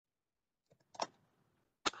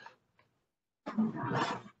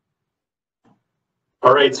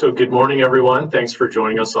All right, so good morning, everyone. Thanks for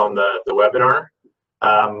joining us on the webinar.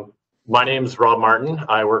 My name is Rob Martin.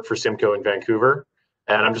 I work for Simco in Vancouver,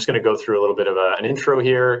 and I'm just going to go through a little bit of an intro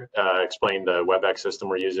here, explain the WebEx system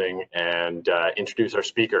we're using, and introduce our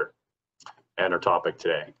speaker and our topic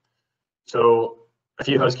today. So a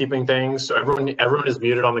few housekeeping things. So everyone is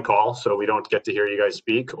muted on the call, so we don't get to hear you guys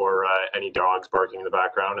speak or any dogs barking in the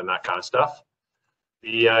background and that kind of stuff.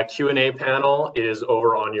 The Q&A panel is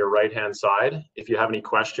over on your right-hand side. If you have any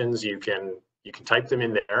questions, you can type them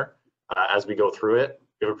in there as we go through it.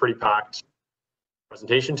 We have a pretty packed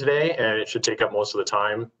presentation today, and it should take up most of the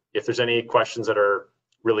time. If there's any questions that are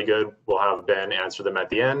really good, we'll have Ben answer them at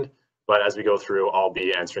the end. But as we go through, I'll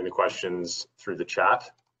be answering the questions through the chat.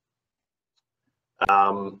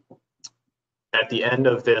 At the end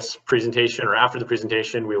of this presentation, or after the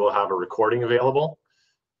presentation, we will have a recording available.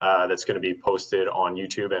 That's going to be posted on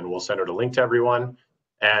YouTube, and we'll send out a link to everyone.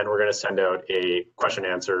 And we're going to send out a question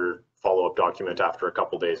answer follow-up document after a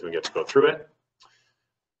couple days when we get to go through it.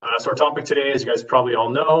 So our topic today, as you guys probably all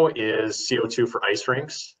know, is CO2 for ice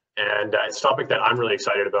rinks. And it's a topic that I'm really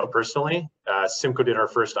excited about personally. Simco did our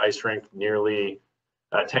first ice rink nearly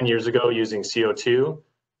 10 years ago using CO2,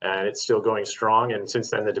 and it's still going strong. And since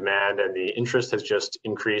then, the demand and the interest has just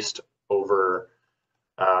increased over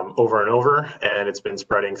and over, and it's been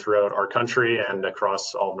spreading throughout our country and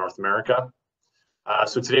across all of North America.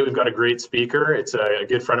 So today we've got a great speaker. It's a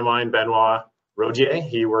good friend of mine, Benoit Rodier.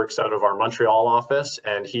 He works out of our Montreal office,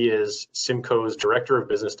 and he is Simco's Director of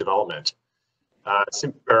Business Development.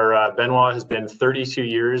 Benoit has been 32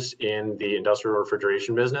 years in the industrial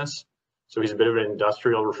refrigeration business, so he's a bit of an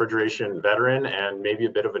industrial refrigeration veteran and maybe a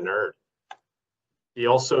bit of a nerd. He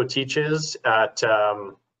also teaches at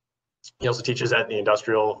the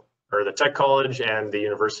industrial or the tech college and the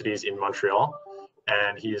universities in Montreal,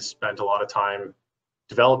 and he's spent a lot of time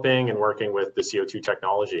developing and working with the CO2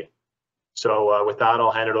 technology. So with that,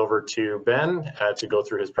 I'll hand it over to Ben to go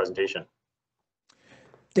through his presentation.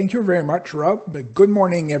 Thank you very much, Rob. Good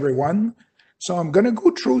morning, everyone. So I'm going to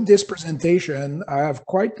go through this presentation. I have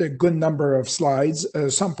quite a good number of slides.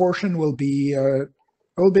 Some portion will be a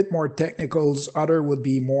little bit more technicals, other will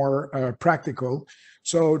be more practical.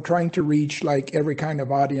 So trying to reach like every kind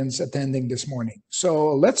of audience attending this morning.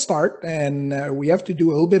 So let's start, and we have to do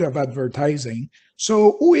a little bit of advertising.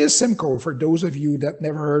 So who is Simco for those of you that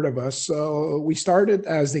never heard of us? So we started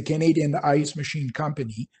as the Canadian Ice Machine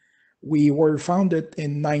Company. We were founded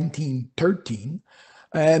in 1913.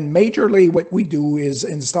 And majorly what we do is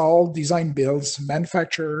install, design builds,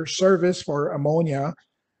 manufacture, service for ammonia,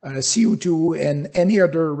 CO2, and any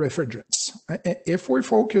other refrigerants. If we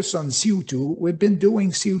focus on CO2, we've been doing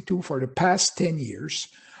CO2 for the past 10 years.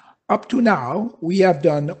 Up to now, we have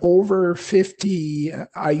done over 50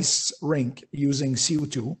 ice rink using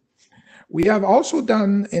CO2. We have also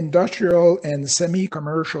done industrial and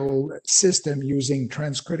semi-commercial system using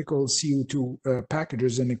transcritical CO2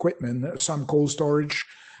 packages and equipment, some cold storage.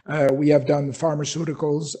 We have done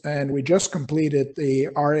pharmaceuticals, and we just completed the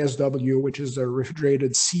RSW, which is a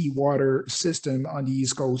refrigerated seawater system on the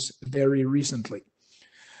East Coast very recently.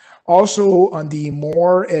 Also, on the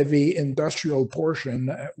more heavy industrial portion,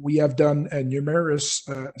 we have done numerous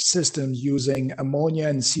systems using ammonia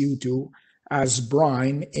and CO2 as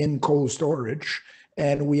brine in cold storage.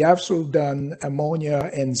 And we have also done ammonia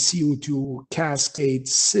and CO2 cascade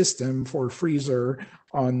system for freezer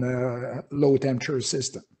on a low temperature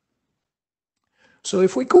system. So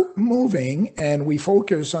if we go moving and we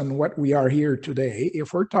focus on what we are here today,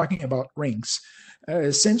 if we're talking about rinks,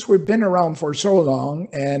 since we've been around for so long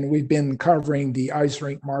and we've been covering the ice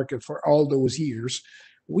rink market for all those years,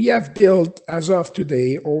 we have built, as of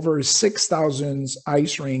today, over 6,000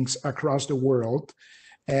 ice rinks across the world.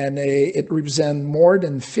 And it represents more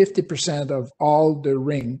than 50% of all the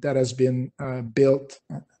rink that has been built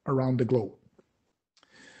around the globe.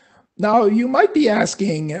 Now, you might be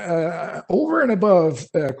asking, over and above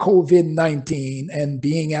COVID-19 and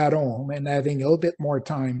being at home and having a little bit more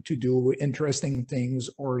time to do interesting things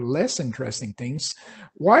or less interesting things,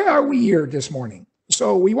 why are we here this morning?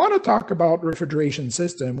 So we want to talk about refrigeration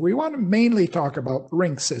system. We want to mainly talk about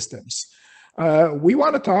rink systems. We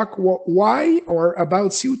want to talk why or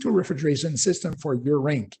about CO2 refrigeration system for your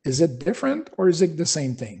rink. Is it different or is it the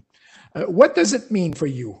same thing? What does it mean for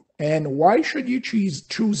you? And why should you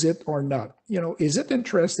choose it or not? You know, is it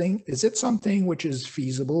interesting? Is it something which is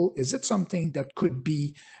feasible? Is it something that could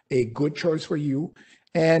be a good choice for you?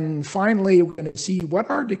 And finally, we're going to see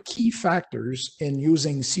what are the key factors in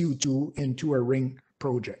using CO2 into a rink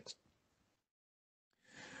project.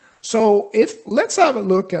 So let's have a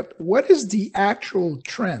look at what is the actual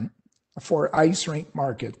trend for Ice Rink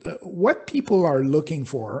market, what people are looking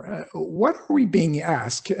for, what are we being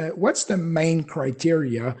asked, what's the main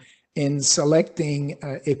criteria in selecting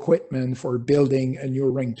equipment for building a new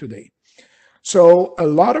rink today? So a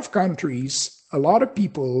lot of countries, a lot of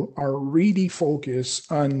people are really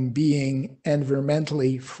focused on being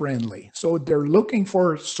environmentally friendly. So they're looking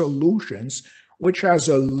for solutions which has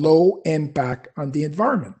a low impact on the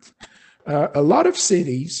environment. A lot of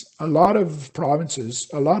cities, a lot of provinces,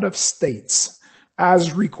 a lot of states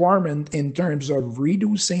as requirement in terms of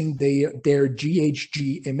reducing their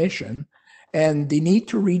GHG emission, and they need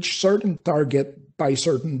to reach certain target by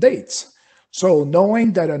certain dates. So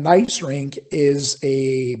knowing that an ice rink is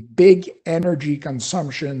a big energy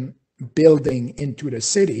consumption building into the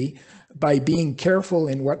city, by being careful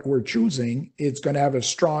in what we're choosing, it's going to have a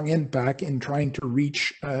strong impact in trying to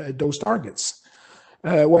reach those targets.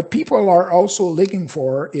 What people are also looking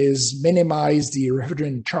for is minimize the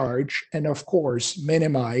refrigerant charge, and of course,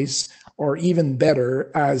 minimize, or even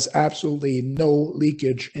better, as absolutely no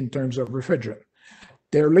leakage in terms of refrigerant.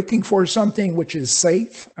 They're looking for something which is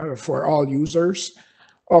safe for all users.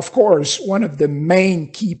 Of course, one of the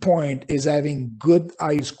main key points is having good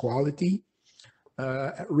ice quality,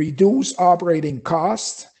 reduce operating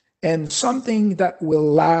costs, and something that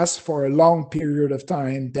will last for a long period of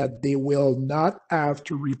time that they will not have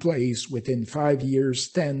to replace within 5 years,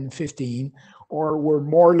 10, 15, or we're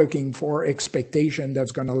more looking for expectation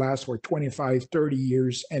that's going to last for 25, 30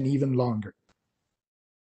 years and even longer.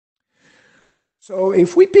 So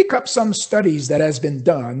if we pick up some studies that has been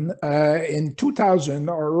done in 2000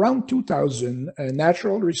 or around 2000,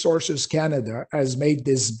 Natural Resources Canada has made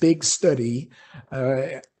this big study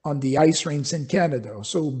on the ice rinks in Canada.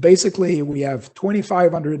 So basically we have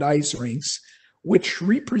 2,500 ice rinks, which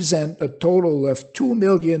represent a total of 2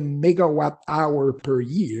 million megawatt hour per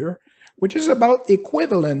year, which is about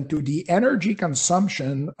equivalent to the energy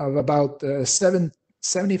consumption of about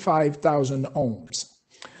 75,000 homes.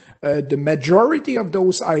 The majority of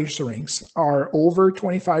those ice rinks are over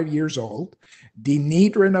 25 years old. They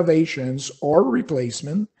need renovations or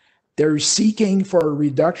replacement. They're seeking for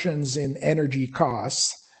reductions in energy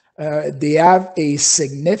costs. They have a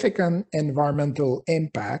significant environmental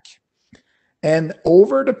impact. And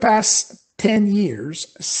over the past 10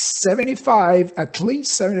 years, at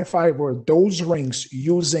least 75 of those rinks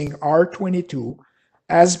using R22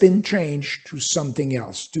 has been changed to something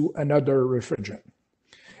else, to another refrigerant.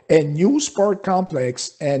 And new sport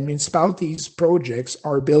complex and municipalities projects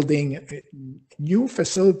are building new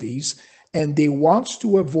facilities, and they want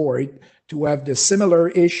to avoid to have the similar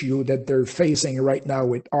issue that they're facing right now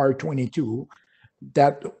with R22,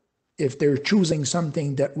 that if they're choosing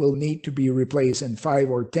something that will need to be replaced in 5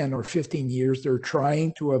 or 10 or 15 years, they're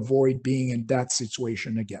trying to avoid being in that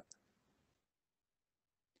situation again.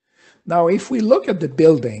 Now, if we look at the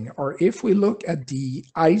building, or if we look at the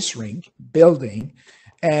ice rink building,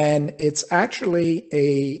 and it's actually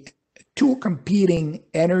a two competing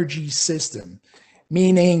energy system,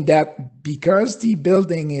 meaning that because the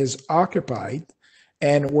building is occupied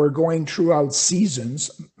and we're going throughout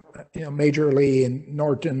seasons, majorly in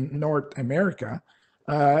North America,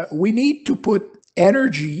 we need to put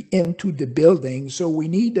energy into the building. So we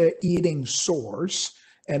need a heating source.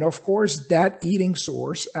 And of course, that heating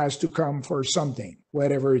source has to come for something,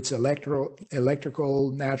 whatever it's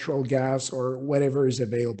electrical, natural gas, or whatever is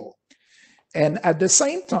available. And at the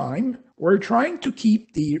same time, we're trying to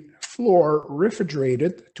keep the floor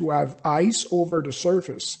refrigerated to have ice over the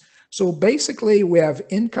surface. So basically, we have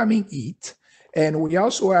incoming heat, and we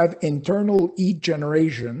also have internal heat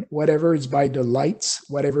generation, whatever it's by the lights,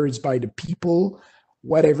 whatever it's by the people,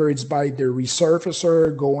 whatever it's by the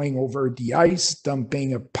resurfacer going over the ice,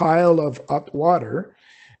 dumping a pile of hot water.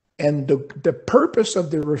 And the purpose of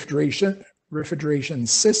the refrigeration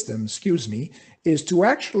system, is to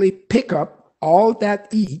actually pick up all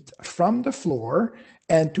that heat from the floor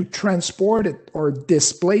and to transport it or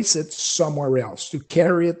displace it somewhere else, to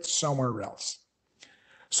carry it somewhere else.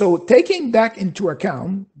 So taking that into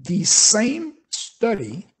account, the same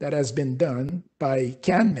study that has been done by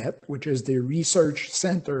CanMet, which is the Research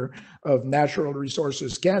Center of Natural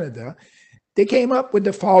Resources Canada, they came up with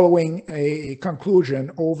the following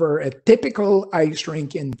conclusion over a typical ice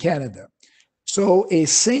rink in Canada. So a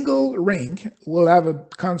single rink will have a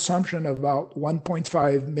consumption of about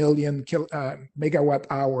 1.5 million megawatt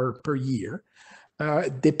hour per year.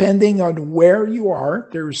 Depending on where you are,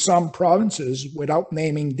 there are some provinces, without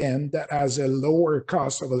naming them, that has a lower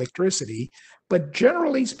cost of electricity. But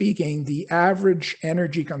generally speaking, the average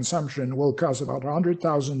energy consumption will cost about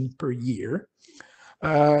 $100,000 per year.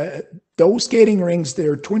 Those skating rings,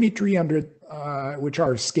 there are 2,300, which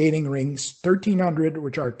are skating rings, 1,300,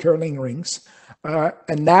 which are curling rings.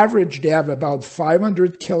 On average, they have about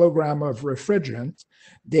 500 kilogram of refrigerant.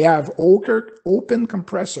 They have open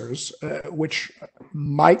compressors, which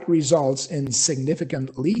might result in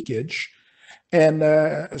significant leakage. And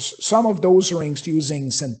some of those rings using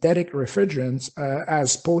synthetic refrigerants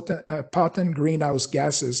as potent greenhouse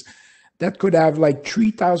gases that could have like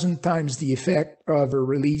 3,000 times the effect of a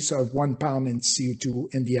release of 1 pound in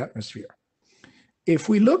CO2 in the atmosphere. If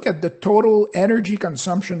we look at the total energy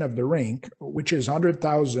consumption of the rink, which is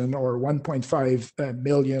 100,000 or 1.5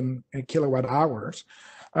 million kilowatt hours,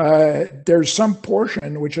 there's some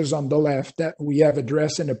portion which is on the left that we have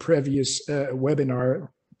addressed in a previous webinar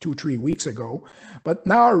 2-3 weeks ago. But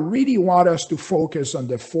now I really want us to focus on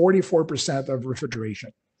the 44% of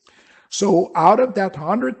refrigeration. So out of that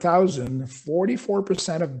 100,000,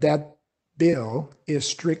 44% of that bill is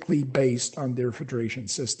strictly based on the refrigeration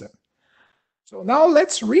system. So now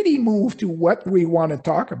let's really move to what we want to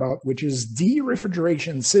talk about, which is the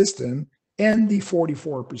refrigeration system and the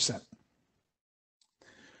 44%.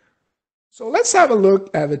 So let's have a look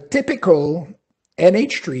at a typical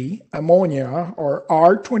NH3 ammonia or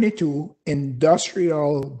R22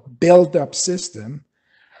 industrial buildup system,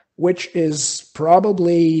 which is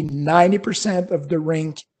probably 90% of the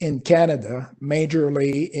rink in Canada,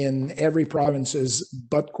 majorly in every provinces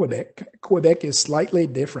but Quebec. Quebec is slightly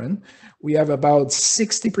different. We have about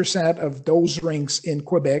 60% of those rinks in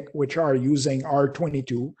Quebec, which are using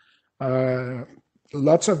R22.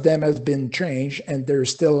 Lots of them has been changed, and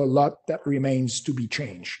there's still a lot that remains to be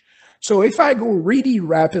changed. So if I go really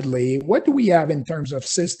rapidly, what do we have in terms of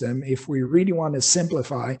system? If we really want to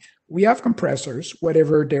simplify, we have compressors,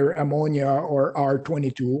 whether they're ammonia or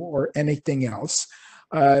R22 or anything else.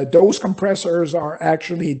 Those compressors are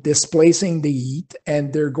actually displacing the heat,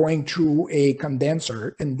 and they're going through a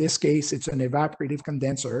condenser. In this case, it's an evaporative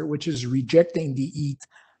condenser, which is rejecting the heat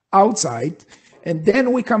outside. And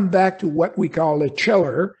then we come back to what we call a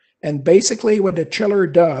chiller. And basically what the chiller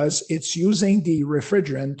does, it's using the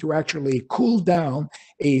refrigerant to actually cool down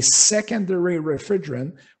a secondary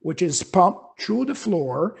refrigerant, which is pumped through the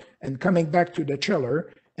floor and coming back to the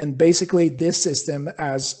chiller. And basically this system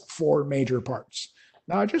has 4 major parts.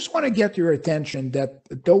 Now, I just want to get your attention that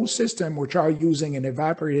those systems which are using an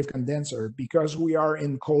evaporative condenser, because we are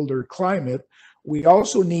in colder climate, we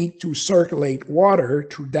also need to circulate water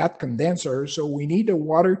through that condenser. So we need a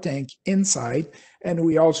water tank inside, and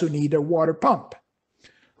we also need a water pump.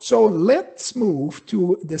 So let's move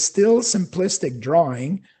to the still simplistic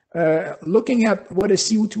drawing, looking at what a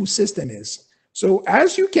CO2 system is. So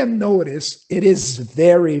as you can notice, it is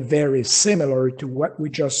very, very similar to what we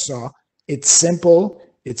just saw. It's simple,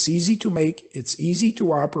 it's easy to make, it's easy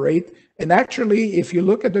to operate. And actually, if you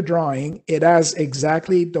look at the drawing, it has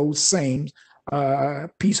exactly those same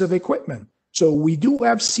piece of equipment. So we do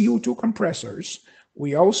have CO2 compressors.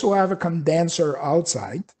 We also have a condenser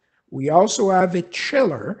outside. We also have a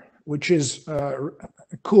chiller, which is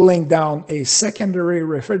cooling down a secondary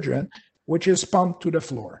refrigerant, which is pumped to the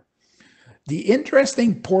floor. The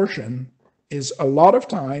interesting portion is a lot of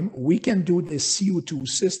time we can do this CO2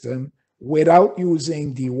 system without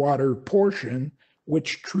using the water portion,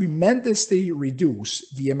 which tremendously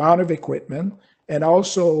reduce the amount of equipment and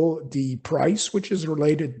also the price, which is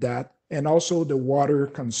related to that, and also the water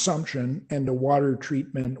consumption and the water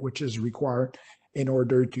treatment, which is required in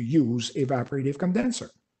order to use evaporative condenser.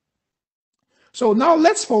 So now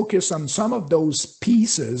let's focus on some of those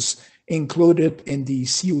pieces included in the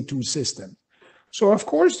CO2 system. So of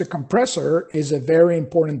course, the compressor is a very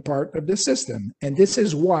important part of the system. And this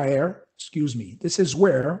is where, this is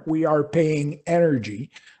where we are paying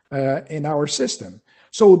energy in our system.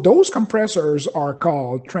 So those compressors are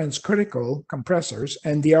called transcritical compressors,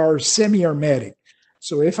 and they are semi-hermetic.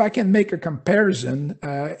 So if I can make a comparison,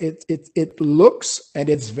 it looks and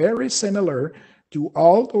it's very similar to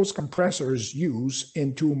all those compressors used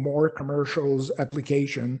into more commercials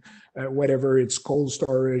application, whatever it's cold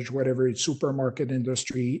storage, whatever it's supermarket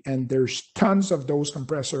industry, and there's tons of those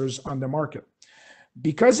compressors on the market.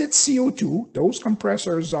 Because it's CO2, those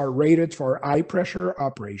compressors are rated for high pressure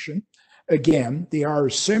operation. Again, they are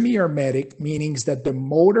semi-hermetic, meaning that the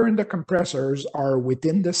motor and the compressors are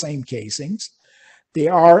within the same casings. They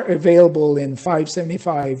are available in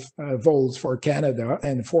 575 volts for Canada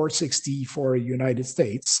and 460 for United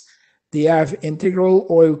States. They have integral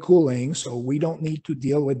oil cooling, so we don't need to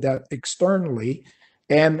deal with that externally.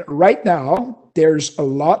 And right now, there's a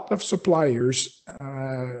lot of suppliers,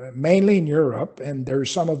 mainly in Europe, and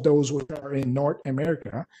there's some of those which are in North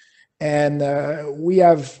America. And we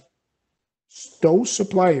have Those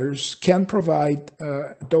suppliers can provide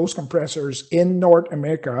those compressors in North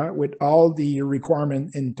America with all the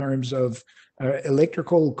requirement in terms of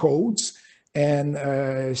electrical codes and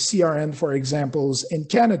CRN, for examples, in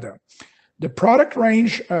Canada. The product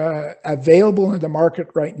range available in the market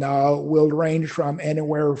right now will range from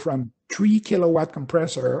anywhere from 3 kilowatt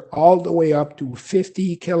compressor all the way up to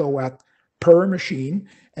 50 kilowatt per machine,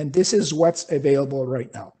 and this is what's available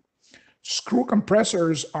right now. Screw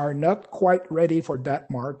compressors are not quite ready for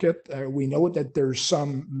that market. We know that there's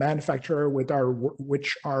some manufacturer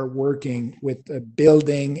which are working with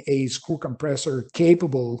building a screw compressor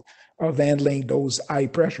capable of handling those high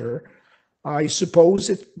pressure. I suppose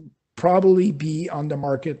it probably be on the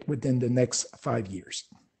market within the next 5 years.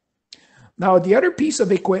 Now, the other piece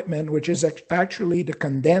of equipment, which is actually the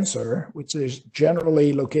condenser, which is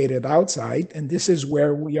generally located outside, and this is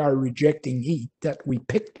where we are rejecting heat that we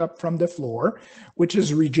picked up from the floor, which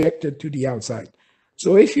is rejected to the outside.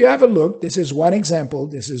 So if you have a look, this is one example,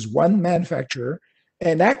 this is one manufacturer,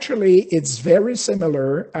 and actually it's very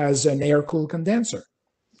similar as an air-cooled condenser.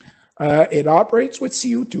 It operates with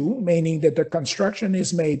CO2, meaning that the construction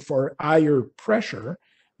is made for higher pressure,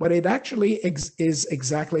 but it actually is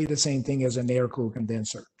exactly the same thing as an air-cooled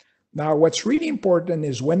condenser. Now, what's really important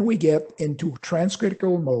is when we get into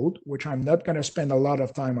transcritical mode, which I'm not going to spend a lot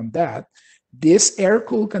of time on that, this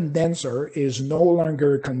air-cooled condenser is no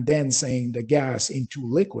longer condensing the gas into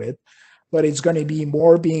liquid, but it's going to be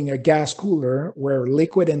more being a gas cooler where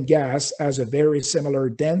liquid and gas has a very similar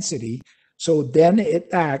density. So then it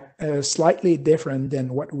acts slightly different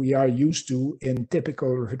than what we are used to in typical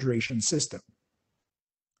refrigeration system.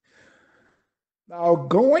 Now,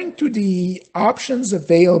 going to the options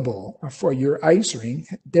available for your ice rink,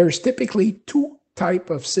 there's typically two types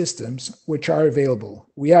of systems which are available.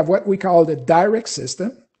 We have what we call the direct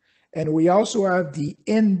system, and we also have the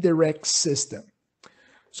indirect system.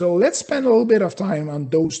 So let's spend a little bit of time on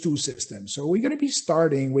those two systems. So we're going to be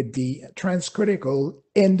starting with the transcritical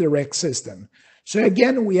indirect system. So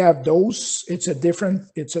again, we have those, it's a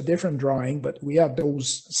different drawing, but we have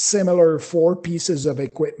those similar 4 pieces of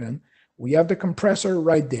equipment. We have the compressor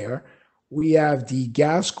right there. We have the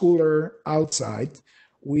gas cooler outside.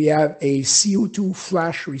 We have a CO2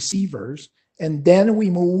 flash receivers. And then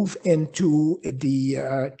we move into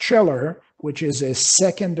the chiller, which is a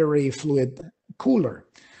secondary fluid cooler.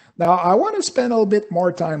 Now, I want to spend a little bit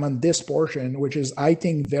more time on this portion, which is, I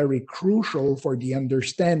think, very crucial for the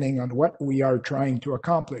understanding on what we are trying to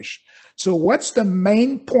accomplish. So what's the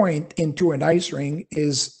main point into an ice rink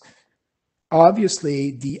is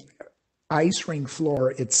obviously the ice rink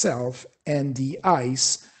floor itself and the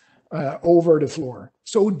ice over the floor.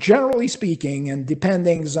 So generally speaking, and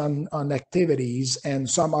depending on activities and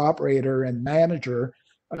some operator and manager,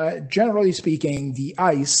 generally speaking, the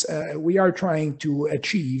ice, we are trying to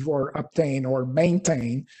achieve or obtain or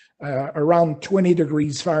maintain around 20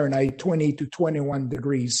 degrees Fahrenheit, 20 to 21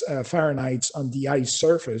 degrees Fahrenheit on the ice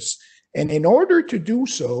surface. And in order to do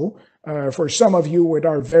so, for some of you that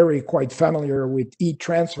are very quite familiar with heat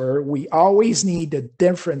transfer, we always need a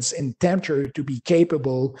difference in temperature to be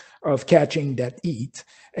capable of catching that heat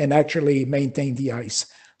and actually maintain the ice.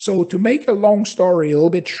 So to make a long story a little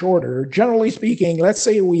bit shorter, generally speaking, let's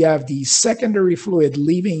say we have the secondary fluid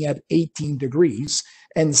leaving at 18 degrees.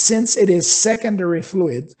 And since it is secondary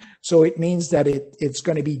fluid, so it means that it's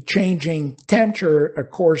going to be changing temperature, of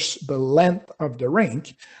course, the length of the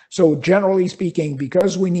rink. So generally speaking,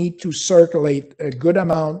 because we need to circulate a good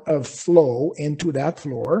amount of flow into that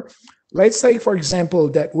floor, let's say, for example,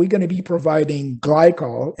 that we're going to be providing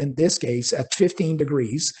glycol, in this case, at 15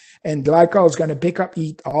 degrees, and glycol is going to pick up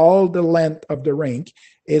heat all the length of the rink.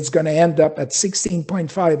 It's going to end up at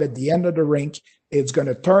 16.5 at the end of the rink. It's going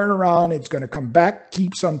to turn around, it's going to come back,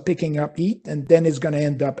 keeps on picking up heat, and then it's going to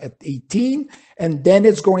end up at 18, and then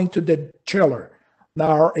it's going to the chiller.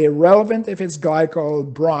 Now, irrelevant if it's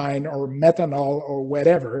glycol, brine, or methanol, or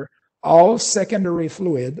whatever, all secondary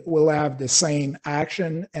fluid will have the same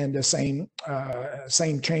action and the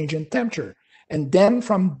same change in temperature. And then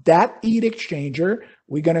from that heat exchanger,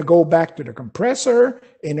 we're going to go back to the compressor.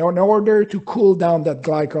 And in order to cool down that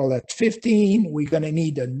glycol at 15, we're going to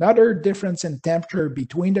need another difference in temperature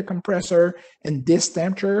between the compressor and this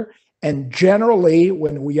temperature. And generally,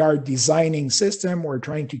 when we are designing system, we're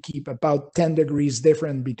trying to keep about 10 degrees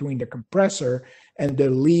different between the compressor and the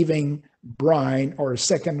leaving brine or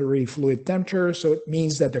secondary fluid temperature. So it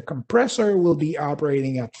means that the compressor will be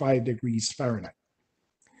operating at 5 degrees Fahrenheit.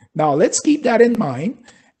 Now, let's keep that in mind.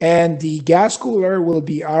 And the gas cooler will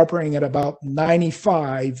be operating at about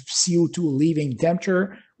 95 CO2 leaving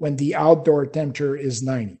temperature when the outdoor temperature is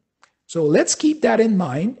 90. So let's keep that in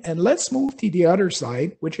mind, and let's move to the other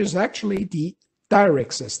side, which is actually the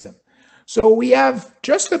direct system. So we have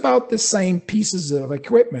just about the same pieces of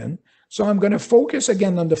equipment. So I'm going to focus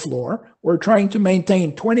again on the floor. We're trying to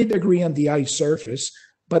maintain 20 degrees on the ice surface,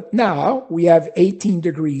 but now we have 18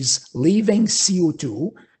 degrees leaving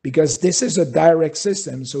CO2 because this is a direct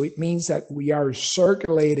system. So it means that we are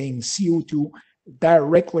circulating CO2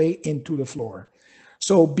 directly into the floor.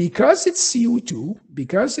 So because it's CO2,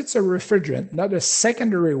 because it's a refrigerant, not a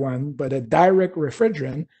secondary one, but a direct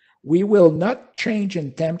refrigerant, we will not change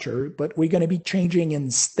in temperature, but we're going to be changing in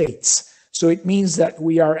states. So it means that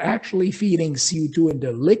we are actually feeding CO2 in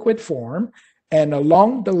the liquid form, and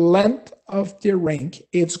along the length of the rink,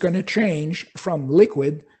 it's going to change from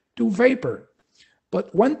liquid to vapor.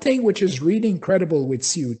 But one thing which is really incredible with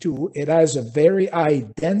CO2, it has a very high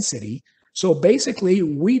density. So basically,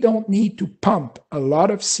 we don't need to pump a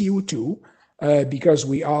lot of CO2 because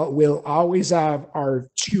we will always have our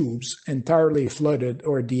tubes entirely flooded,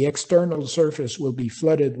 or the external surface will be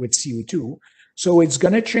flooded with CO2. So it's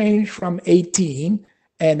going to change from 18,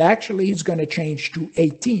 and actually it's going to change to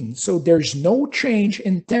 18. So there's no change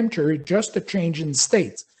in temperature, just a change in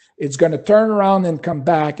state. It's going to turn around and come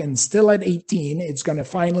back, and still at 18, it's going to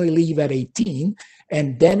finally leave at 18,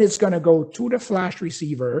 and then it's going to go to the flash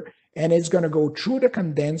receiver, and it's going to go through the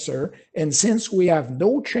condenser. And since we have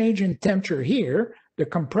no change in temperature here, the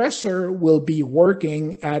compressor will be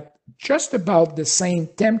working at just about the same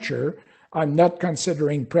temperature. I'm not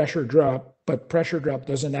considering pressure drop, but pressure drop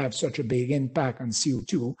doesn't have such a big impact on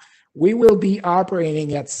CO2. We will be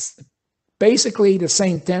operating at basically the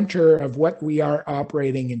same temperature of what we are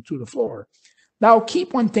operating into the floor. Now,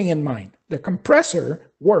 keep one thing in mind. The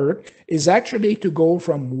compressor work is actually to go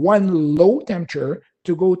from one low temperature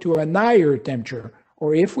to go to a higher temperature.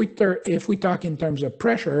 Or if we talk in terms of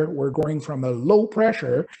pressure, we're going from a low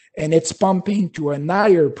pressure and it's pumping to a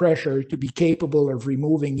higher pressure to be capable of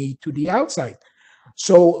removing heat to the outside.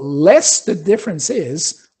 So less the difference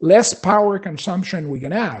is, less power consumption we're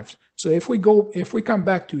going to have. So if we come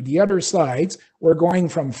back to the other slides, we're going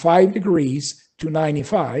from 5 degrees to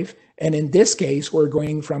 95. And in this case, we're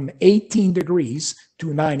going from 18 degrees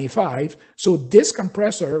to 95. So this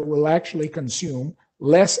compressor will actually consume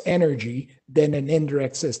less energy than an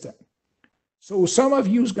indirect system. So some of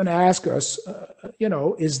you is going to ask us,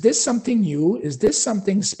 is this something new? Is this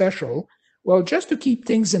something special? Well, just to keep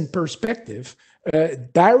things in perspective,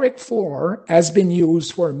 direct floor has been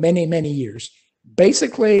used for many, many years.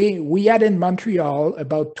 Basically, we had in Montreal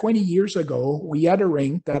about 20 years ago, we had a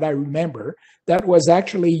rink that I remember that was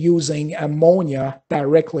actually using ammonia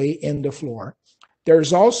directly in the floor.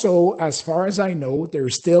 There's also, as far as I know,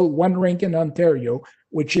 there's still one rink in Ontario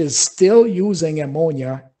which is still using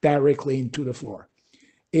ammonia directly into the floor.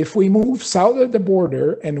 If we move south of the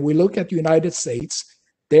border and we look at the United States,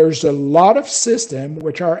 there's a lot of systems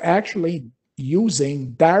which are actually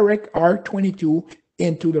using direct R22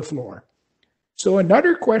 into the floor. So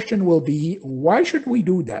another question will be, why should we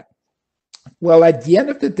do that? Well, at the end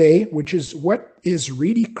of the day, which is what is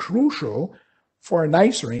really crucial for an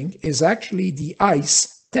ice rink, is actually the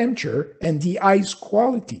ice temperature and the ice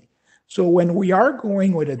quality. So when we are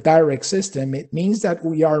going with a direct system, it means that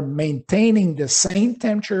we are maintaining the same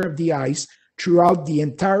temperature of the ice throughout the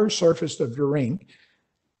entire surface of the rink.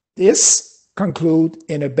 This concludes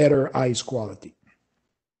in a better ice quality.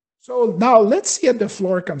 So now let's see at the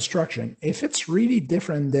floor construction, if it's really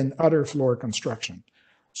different than other floor construction.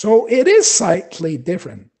 So it is slightly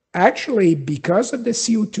different. Actually, because of the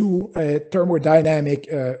CO2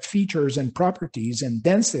 thermodynamic features and properties and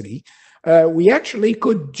density, we actually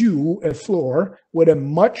could do a floor with a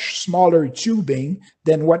much smaller tubing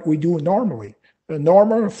than what we do normally. A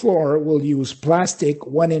normal floor will use plastic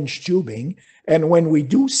 1-inch tubing, and when we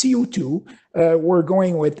do CO2, we're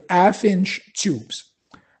going with half-inch tubes.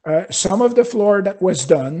 Some of the floor that was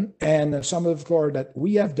done and some of the floor that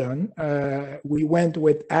we have done, we went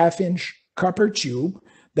with half-inch copper tube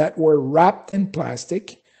that were wrapped in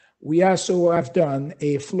plastic. We also have done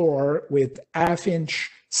a floor with half-inch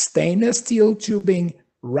stainless steel tubing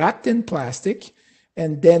wrapped in plastic.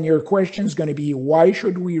 And then your question is going to be, why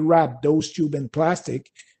should we wrap those tubes in plastic?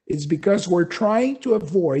 It's because we're trying to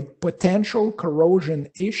avoid potential corrosion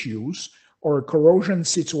issues or corrosion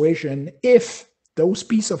situation if those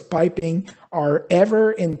pieces of piping are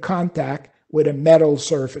ever in contact with a metal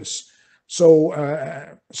surface.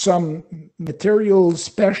 So some material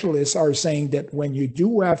specialists are saying that when you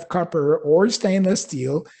do have copper or stainless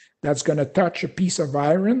steel that's going to touch a piece of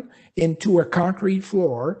iron into a concrete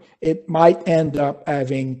floor, it might end up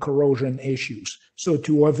having corrosion issues. So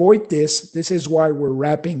to avoid this, this is why we're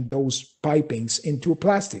wrapping those pipings into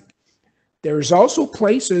plastic. There's also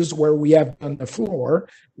places where we have on the floor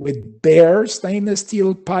with bare stainless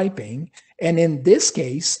steel piping. And in this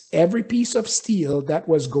case, every piece of steel that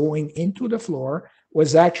was going into the floor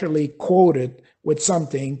was actually coated with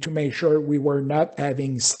something to make sure we were not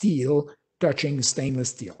having steel touching stainless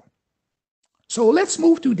steel. So let's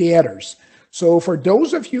move to the headers. So for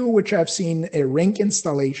those of you which have seen a rink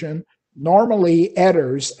installation, normally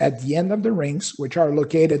headers at the end of the rinks, which are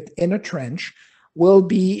located in a trench, will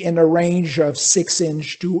be in a range of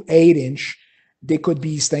 6-inch to 8-inch. They could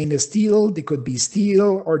be stainless steel, they could be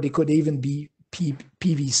steel, or they could even be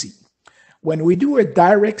PVC. When we do a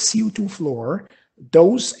direct CO2 floor,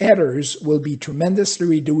 those headers will be tremendously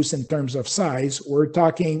reduced in terms of size. We're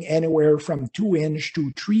talking anywhere from 2-inch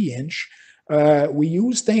to 3-inch. We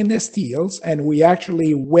use stainless steels, and we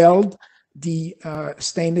actually weld the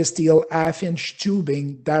stainless steel half-inch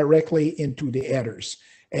tubing directly into the headers.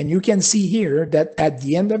 And you can see here that at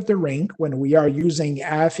the end of the rink, when we are using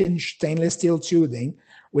half-inch stainless steel tubing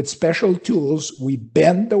with special tools, we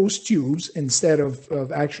bend those tubes instead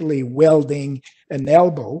of actually welding an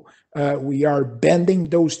elbow. We are bending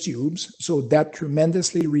those tubes, so that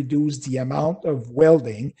tremendously reduces the amount of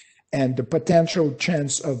welding and the potential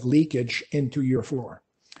chance of leakage into your floor.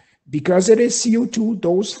 Because it is CO2,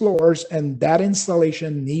 those floors and that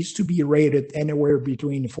installation needs to be rated anywhere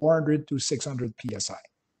between 400 to 600 PSI.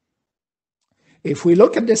 If we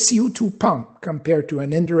look at the CO2 pump compared to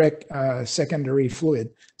an indirect secondary fluid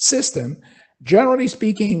system, generally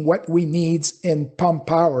speaking, what we need in pump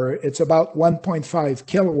power, it's about 1.5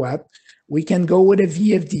 kilowatt. We can go with a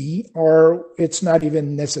VFD, or it's not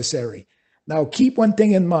even necessary. Now, keep one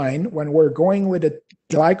thing in mind: when we're going with a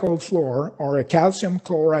glycol floor or a calcium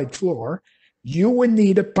chloride floor, you would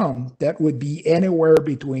need a pump that would be anywhere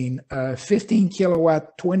between 15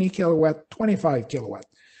 kilowatt, 20 kilowatt, 25 kilowatt.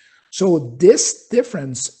 So this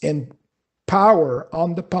difference in power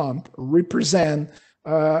on the pump represent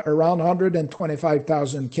around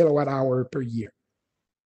 125,000 kilowatt hour per year.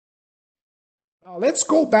 Now let's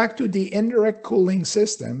go back to the indirect cooling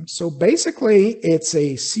system. So basically, it's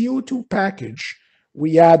a CO2 package.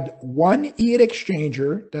 We add one heat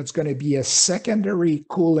exchanger that's going to be a secondary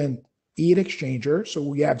coolant heat exchanger. So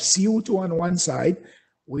we have CO2 on one side.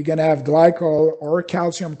 We're going to have glycol or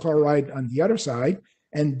calcium chloride on the other side.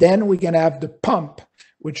 And then we can have the pump,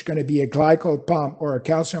 which is going to be a glycol pump or a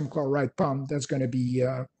calcium chloride pump that's going to be,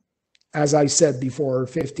 as I said before,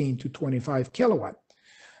 15 to 25 kilowatt.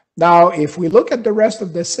 Now, if we look at the rest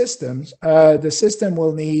of the systems, the system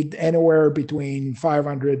will need anywhere between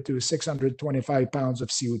 500 to 625 pounds of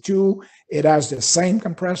CO2. It has the same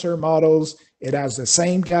compressor models. It has the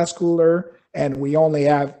same gas cooler, and we only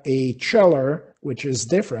have a chiller, which is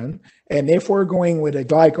different. And if we're going with a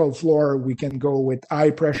glycol floor, we can go with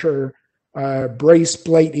high pressure brace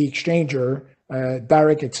plate exchanger,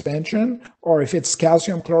 direct expansion, or if it's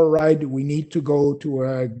calcium chloride, we need to go to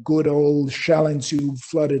a good old shell and tube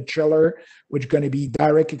flooded chiller, which is going to be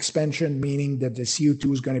direct expansion, meaning that the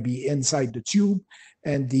CO2 is going to be inside the tube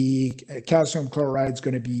and the calcium chloride is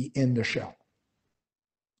going to be in the shell.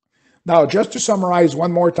 Now, just to summarize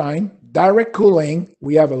one more time, direct cooling,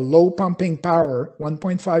 we have a low pumping power,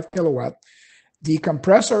 1.5 kilowatt. The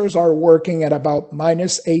compressors are working at about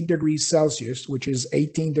 -8 degrees Celsius, which is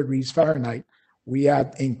 18 degrees Fahrenheit. We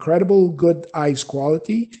have incredible good ice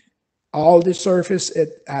quality. All the surface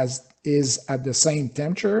is at the same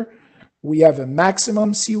temperature. We have a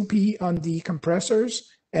maximum COP on the compressors,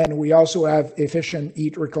 and we also have efficient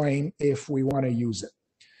heat reclaim if we want to use it.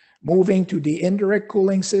 Moving to the indirect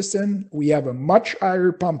cooling system, we have a much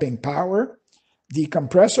higher pumping power. The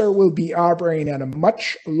compressor will be operating at a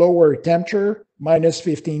much lower temperature,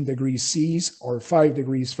 -15 degrees Celsius or 5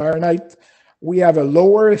 degrees Fahrenheit. We have a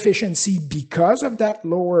lower efficiency because of that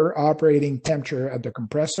lower operating temperature at the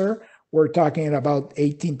compressor. We're talking about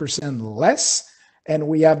 18% less, and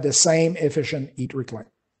we have the same efficient heat reclaim.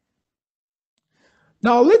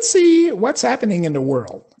 Now let's see what's happening in the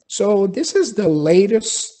world. So this is the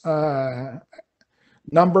latest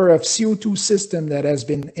number of CO2 system that has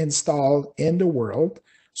been installed in the world.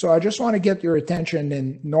 So I just want to get your attention.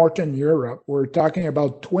 In Northern Europe, we're talking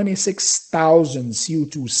about 26,000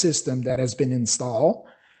 CO2 system that has been installed.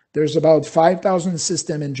 There's about 5,000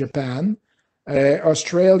 system in Japan.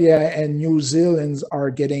 Australia and New Zealand are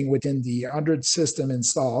getting within the 100 system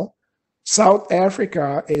installed. South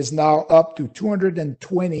Africa is now up to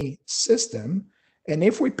 220 system. And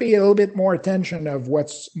if we pay a little bit more attention of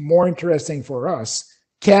what's more interesting for us,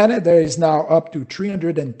 Canada is now up to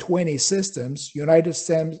 320 systems. United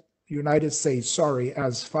States,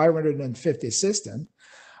 has 550 systems.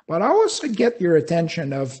 But I also get your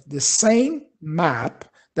attention of the same map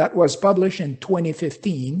that was published in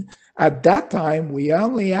 2015. At that time, we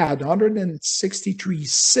only had 163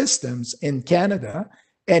 systems in Canada,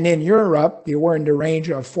 and in Europe, they were in the range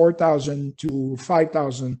of 4,000 to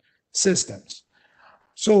 5,000 systems.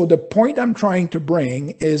 So the point I'm trying to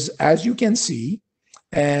bring is, as you can see,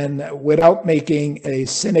 and without making a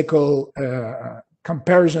cynical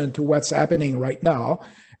comparison to what's happening right now,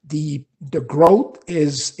 the growth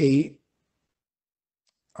is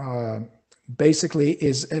basically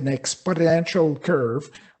is an exponential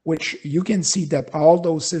curve, which you can see that all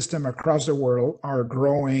those systems across the world are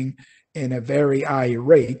growing in a very high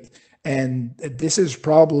rate. And this is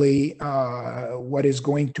probably what is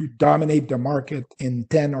going to dominate the market in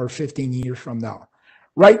 10 or 15 years from now.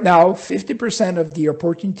 Right now, 50% of the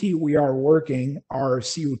opportunity we are working are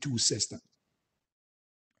CO2 systems.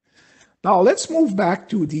 Now let's move back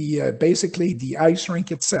to the basically the Ice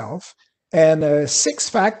Rink itself, and a 6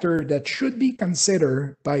 factor that should be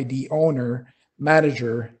considered by the owner,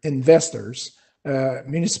 manager, investors,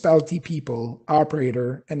 municipality people,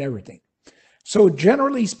 operator, and everything. So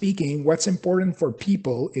generally speaking, what's important for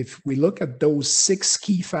people, if we look at those 6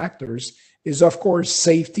 key factors, is of course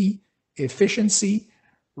safety, efficiency,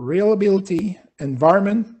 reliability,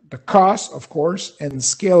 environment, the cost, of course, and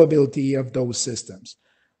scalability of those systems.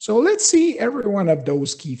 So let's see every one of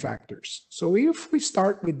those key factors. So if we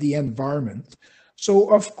start with the environment, so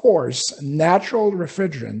of course, natural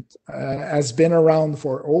refrigerant has been around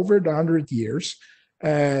for over 100 years.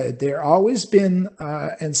 There always been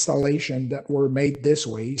installation that were made this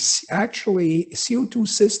way. Actually, CO2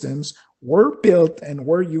 systems were built and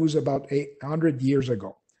were used about 800 years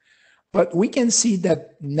ago. But we can see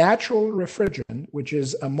that natural refrigerant, which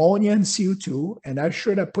is ammonia and CO2, and I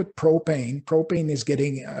should have put propane. Propane is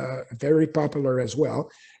getting very popular as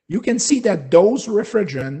well. You can see that those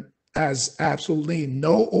refrigerant has absolutely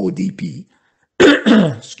no ODP,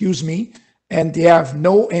 excuse me, and they have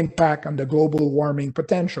no impact on the global warming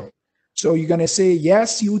potential. So you're going to say,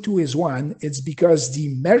 yes, CO2 is one. It's because the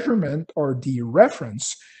measurement or the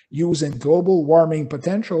reference used in global warming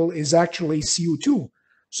potential is actually CO2.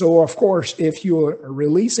 So of course, if you're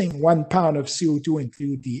releasing 1 pound of CO2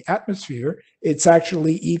 into the atmosphere, it's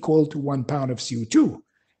actually equal to 1 pound of CO2.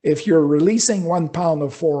 If you're releasing 1 pound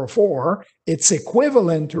of 404, it's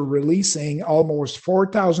equivalent to releasing almost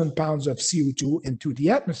 4,000 pounds of CO2 into the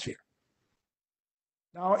atmosphere.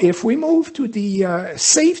 Now, if we move to the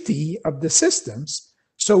safety of the systems,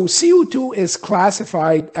 so CO2 is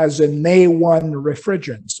classified as an A1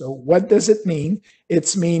 refrigerant. So what does it mean?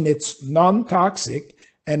 It means it's non-toxic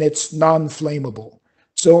and it's non-flammable.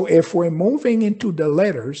 So if we're moving into the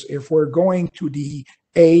letters, if we're going to the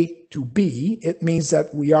A to B, it means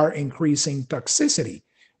that we are increasing toxicity.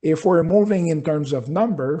 If we're moving in terms of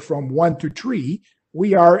number from 1 to 3,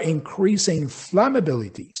 we are increasing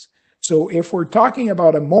flammabilities. So if we're talking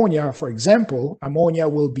about ammonia, for example, ammonia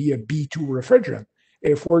will be a B2 refrigerant.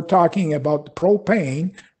 If we're talking about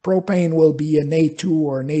propane, propane will be an A2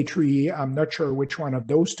 or an A3. I'm not sure which one of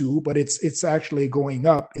those two, but it's actually going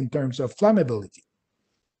up in terms of flammability.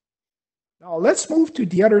 Now let's move to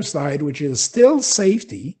the other side, which is still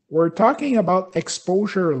safety. We're talking about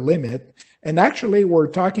exposure limit, and actually we're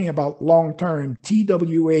talking about long-term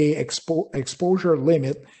TWA exposure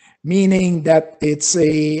limit, meaning that it's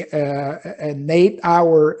an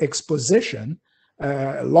 8-hour exposition,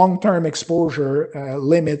 long-term exposure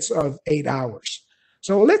limits of 8 hours.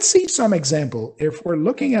 So let's see some example. If we're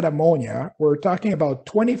looking at ammonia, we're talking about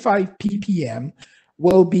 25 ppm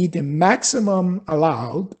will be the maximum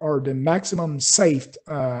allowed or the maximum safe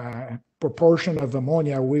proportion of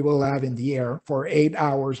ammonia we will have in the air for 8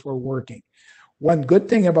 hours for working. One good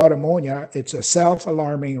thing about ammonia, it's a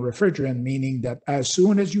self-alarming refrigerant, meaning that as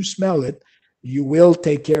soon as you smell it, you will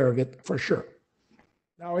take care of it for sure.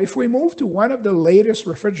 Now, if we move to one of the latest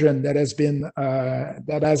refrigerant that has been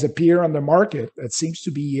that has appeared on the market, that seems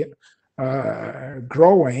to be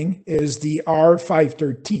growing, is the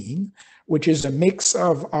R513, which is a mix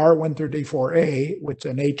of R134A with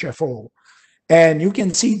an HFO. And you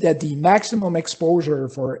can see that the maximum exposure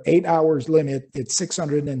for 8 hours limit is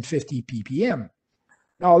 650 ppm.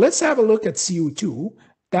 Now let's have a look at CO2.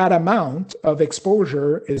 That amount of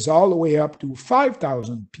exposure is all the way up to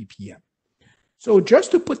 5,000 ppm. So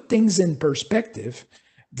just to put things in perspective,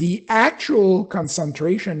 the actual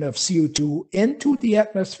concentration of CO2 into the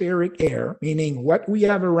atmospheric air, meaning what we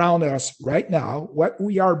have around us right now, what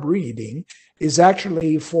we are breathing, is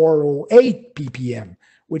actually 408 ppm,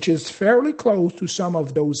 which is fairly close to some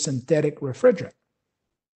of those synthetic refrigerants.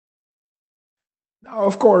 Now,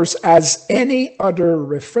 of course, as any other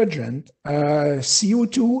refrigerant,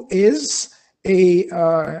 CO2 is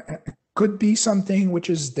could be something which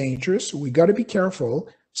is dangerous. We got to be careful.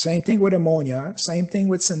 Same thing with ammonia, same thing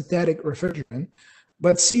with synthetic refrigerant.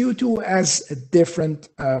 But CO2 has different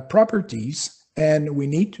properties, and we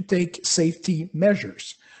need to take safety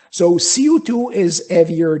measures. So CO2 is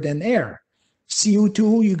heavier than air.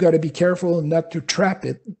 CO2, you got to be careful not to trap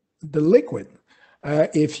it, the liquid.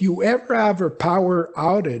 If you ever have a power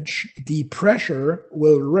outage, the pressure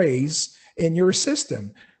will raise in your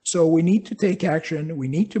system. So we need to take action. We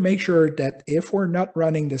need to make sure that if we're not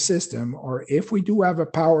running the system, or if we do have a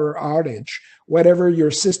power outage, whatever your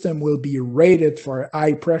system will be rated for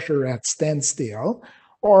high pressure at standstill,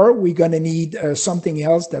 or we're going to need something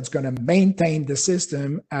else that's going to maintain the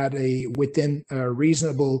system at within a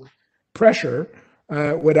reasonable pressure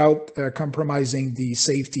without compromising the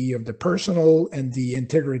safety of the personnel and the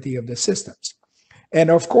integrity of the systems. And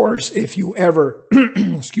of course, if you ever,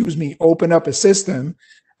 excuse me, open up a system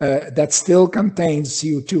that still contains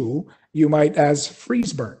CO2, you might have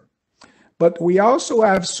freeze burn. But we also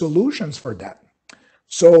have solutions for that.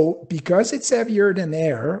 So because it's heavier than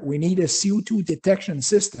air, we need a CO2 detection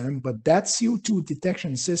system, but that CO2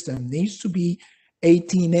 detection system needs to be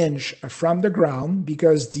 18-inch from the ground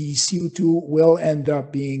because the CO2 will end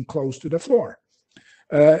up being close to the floor.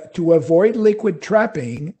 To avoid liquid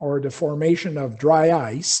trapping or the formation of dry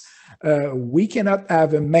ice, we cannot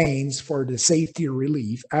have a mains for the safety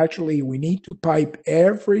relief. Actually, we need to pipe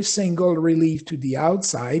every single relief to the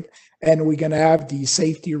outside, and we're going to have the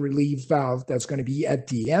safety relief valve that's going to be at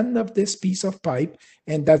the end of this piece of pipe,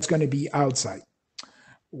 and that's going to be outside.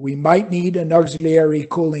 We might need an auxiliary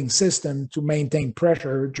cooling system to maintain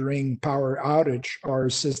pressure during power outage or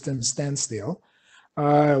system standstill.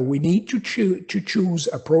 We need to choose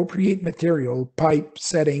appropriate material, pipe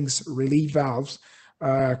settings, relief valves,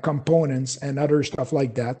 components, and other stuff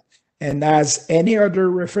like that. And as any other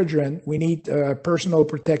refrigerant, we need personal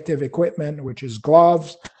protective equipment, which is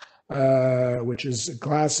gloves, which is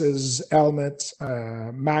glasses, helmets,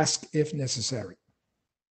 mask if necessary.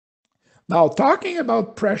 Now, talking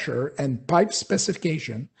about pressure and pipe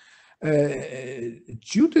specification,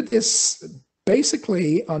 due to this,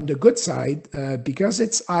 basically on the good side, because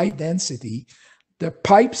it's high density, the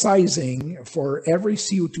pipe sizing for every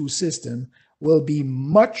CO2 system will be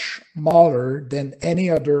much smaller than any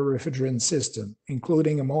other refrigerant system,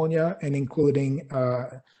 including ammonia and including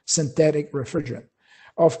synthetic refrigerant.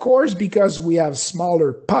 Of course, because we have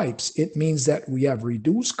smaller pipes, it means that we have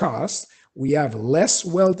reduced costs, we have less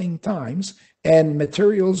welding times, and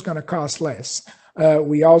material is going to cost less.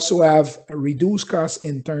 We also have reduced costs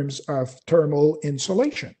in terms of thermal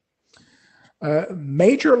insulation.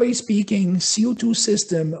 Majorly speaking, CO2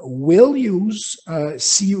 system will use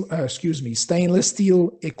stainless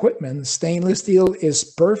steel equipment. Stainless steel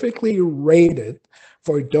is perfectly rated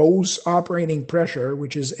for dose operating pressure,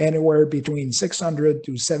 which is anywhere between 600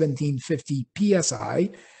 to 1750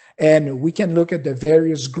 psi. And we can look at the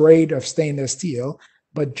various grade of stainless steel,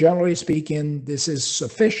 but generally speaking, this is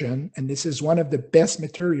sufficient, and this is one of the best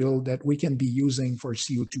material that we can be using for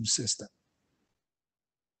CO2 system.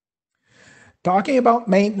 Talking about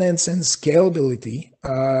maintenance and scalability,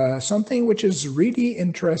 something which is really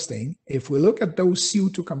interesting, if we look at those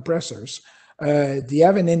CO2 compressors, they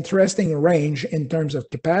have an interesting range in terms of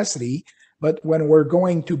capacity, but when we're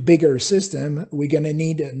going to bigger system, we're going to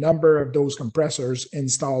need a number of those compressors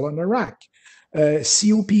installed on the rack.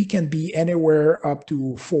 COP can be anywhere up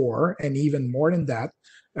to 4 and even more than that.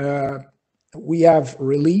 We have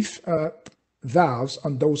relief valves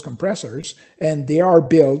on those compressors, and they are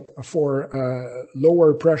built for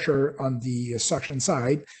lower pressure on the suction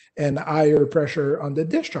side and higher pressure on the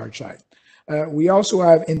discharge side. We also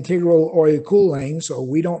have integral oil cooling, so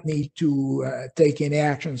we don't need to take any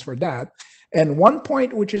actions for that. And one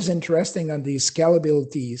point which is interesting on the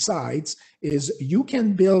scalability sides is you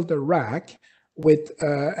can build a rack with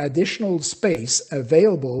additional space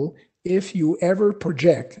available if you ever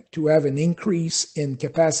project to have an increase in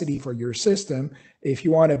capacity for your system. If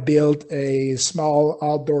you want to build a small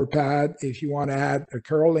outdoor pad, if you want to add a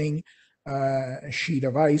curling sheet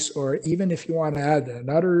of ice, or even if you want to add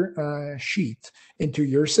another sheet into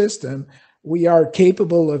your system, we are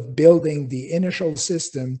capable of building the initial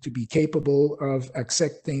system to be capable of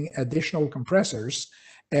accepting additional compressors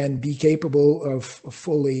and be capable of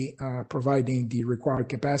fully providing the required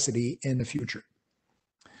capacity in the future.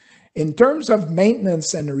 In terms of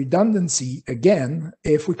maintenance and redundancy, again,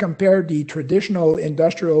 if we compare the traditional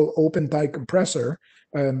industrial open-type compressor,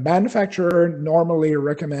 manufacturer normally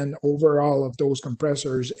recommend overall of those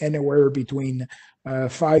compressors anywhere between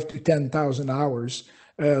 5 to 10,000 hours.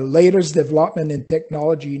 Latest development in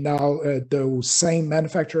technology now, those same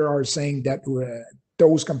manufacturers are saying that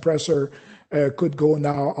those compressor could go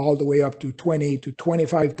now all the way up to 20 to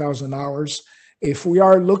 25,000 hours. If we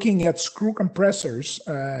are looking at screw compressors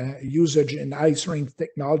usage in Ice Rink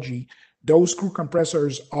technology, those screw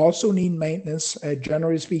compressors also need maintenance.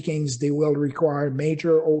 Generally speaking, they will require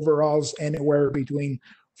major overhauls anywhere between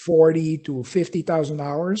 40 to 50,000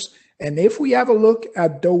 hours. And if we have a look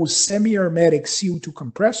at those semi-hermetic CO2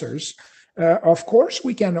 compressors, of course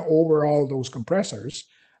we can overhaul those compressors.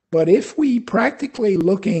 But if we practically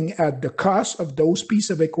looking at the cost of those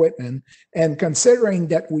pieces of equipment and considering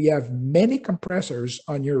that we have many compressors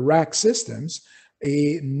on your rack systems,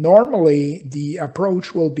 normally the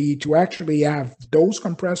approach will be to actually have those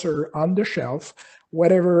compressors on the shelf,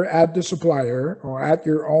 whatever at the supplier or at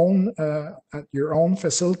your own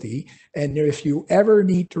facility. And if you ever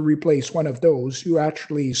need to replace one of those, you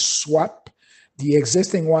actually swap the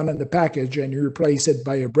existing one in the package and you replace it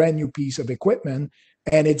by a brand new piece of equipment.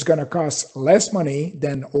 And it's going to cost less money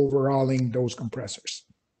than overhauling those compressors.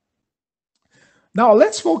 Now,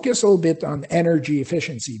 let's focus a little bit on energy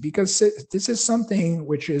efficiency, because this is something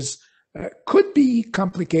which is could be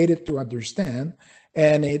complicated to understand.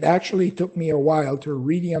 And it actually took me a while to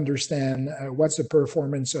really understand what's the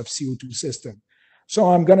performance of CO2 system. So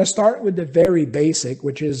I'm going to start with the very basic,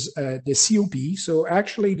 which is the COP. So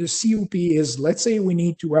actually the COP is, let's say we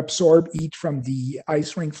need to absorb heat from the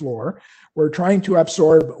ice rink floor. We're trying to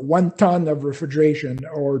absorb 1 ton of refrigeration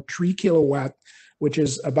or 3 kilowatt, which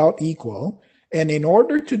is about equal. And in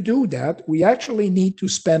order to do that, we actually need to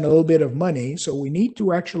spend a little bit of money. So we need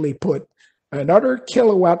to actually put another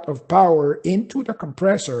kilowatt of power into the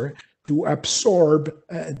compressor to absorb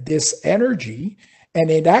this energy. And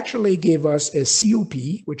it actually gave us a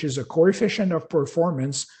COP, which is a coefficient of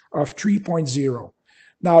performance of 3.0.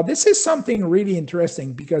 Now, this is something really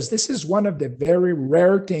interesting because this is one of the very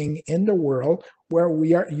rare things in the world where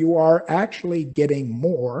you are actually getting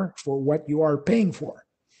more for what you are paying for.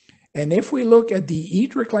 And if we look at the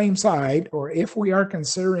heat reclaim side, or if we are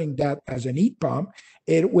considering that as an heat pump,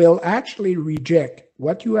 it will actually reject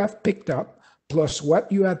what you have picked up plus what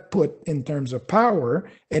you had put in terms of power,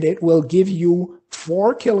 and it will give you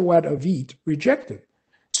 4 kilowatt of heat rejected.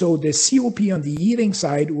 So the COP on the heating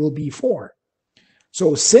side will be 4.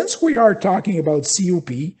 So since we are talking about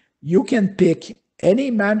COP, you can pick any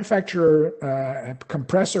manufacturer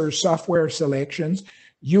compressor software selections.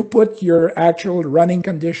 You put your actual running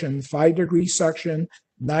condition, 5 degrees suction,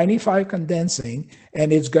 95 condensing,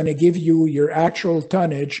 and it's going to give you your actual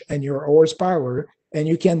tonnage and your horsepower, and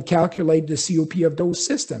you can calculate the COP of those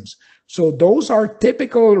systems. So those are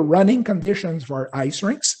typical running conditions for ice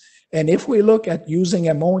rinks. And if we look at using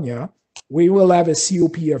ammonia, we will have a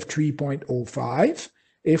COP of 3.05.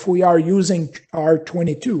 If we are using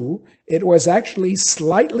R22, it was actually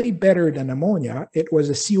slightly better than ammonia. It was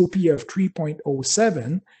a COP of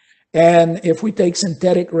 3.07. And if we take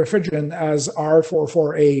synthetic refrigerant as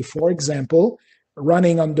R44A, for example,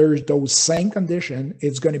 running under those same conditions,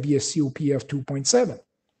 it's going to be a COP of 2.7.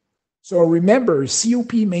 So remember,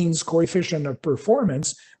 COP means coefficient of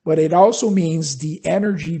performance, but it also means the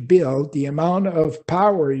energy bill, the amount of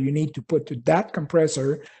power you need to put to that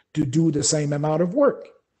compressor to do the same amount of work.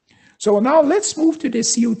 So now let's move to the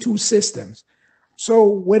CO2 systems. So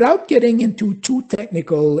without getting into too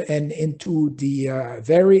technical and into the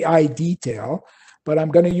very high detail, but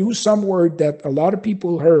I'm going to use some word that a lot of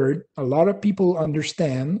people heard, a lot of people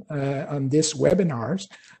understand on this webinars.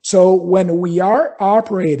 So when we are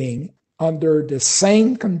operating under the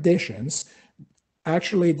same conditions,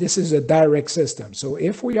 actually this is a direct system. So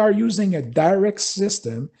if we are using a direct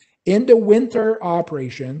system in the winter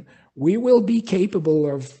operation, we will be capable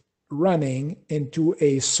of running into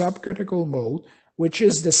a subcritical mode, which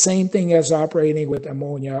is the same thing as operating with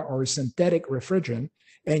ammonia or synthetic refrigerant.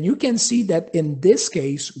 And you can see that in this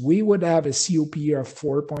case, we would have a COP of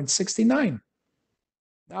 4.69.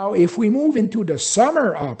 Now, if we move into the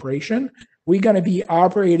summer operation, we're going to be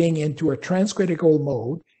operating into a transcritical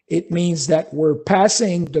mode. It means that we're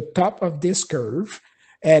passing the top of this curve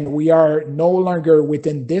and we are no longer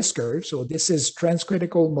within this curve. So this is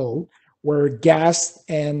transcritical mode where gas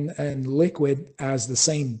and liquid has the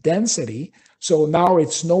same density. So now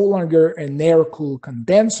it's no longer an air-cooled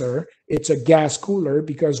condenser, it's a gas cooler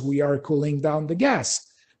because we are cooling down the gas.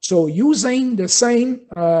 So using the same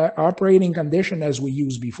operating condition as we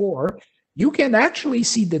used before, you can actually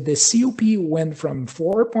see that the COP went from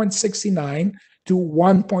 4.69 to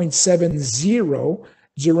 1.70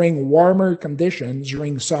 during warmer conditions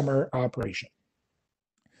during summer operation.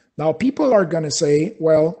 Now, people are going to say,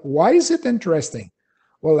 well, why is it interesting?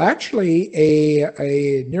 Well, actually,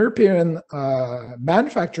 a European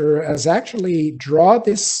manufacturer has actually drawn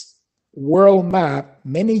this world map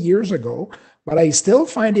many years ago, but I still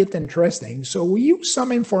find it interesting. So we use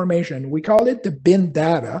some information. We call it the bin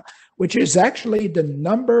data, which is actually the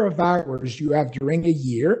number of hours you have during a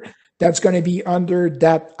year that's going to be under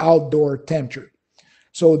that outdoor temperature.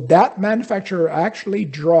 So that manufacturer actually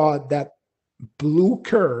draw that blue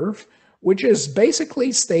curve, which is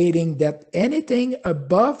basically stating that anything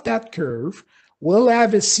above that curve will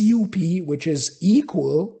have a CUP which is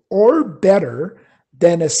equal or better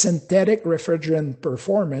than a synthetic refrigerant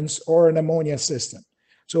performance or an ammonia system.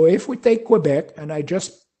 So if we take Quebec, and I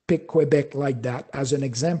just pick Quebec like that as an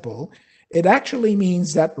example, it actually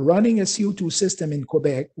means that running a CO2 system in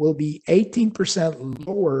Quebec will be 18%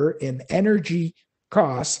 lower in energy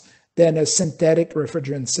costs than a synthetic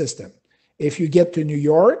refrigerant system. If you get to New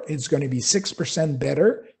York, it's going to be 6%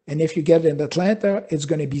 better. And if you get in Atlanta, it's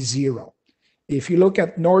going to be 0. If you look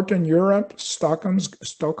at Northern Europe, Stockholm's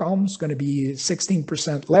going to be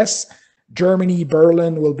 16% less. Germany,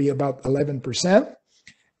 Berlin will be about 11%.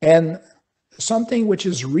 And something which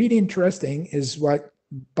is really interesting is what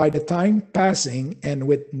by the time passing and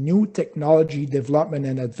with new technology development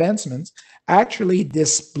and advancements, actually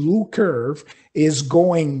this blue curve is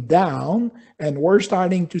going down, and we're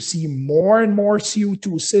starting to see more and more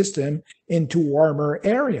CO2 system into warmer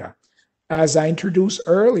area. As I introduced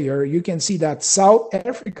earlier, you can see that South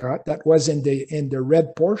Africa, that was in the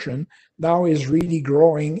red portion, now is really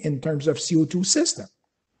growing in terms of CO2 system.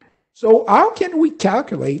 So how can we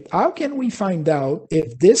calculate, how can we find out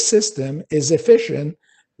if this system is efficient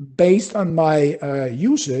based on my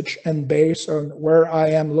usage and based on where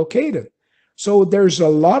I am located? So there's a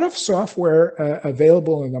lot of software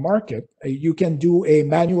available in the market. You can do a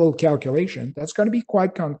manual calculation. That's going to be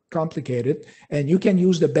quite complicated, and you can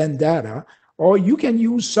use the bin data, or you can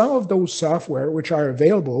use some of those software which are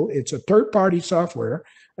available. It's a third-party software.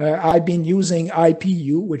 I've been using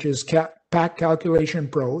IPU, which is Pack Calculation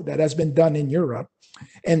Pro, that has been done in Europe.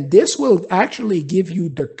 And this will actually give you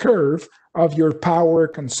the curve of your power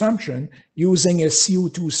consumption using a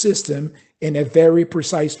CO2 system in a very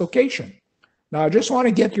precise location. Now, I just want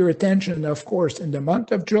to get your attention, of course, in the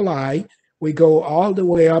month of July, we go all the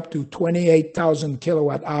way up to 28,000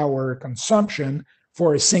 kilowatt hour consumption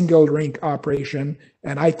for a single rink operation,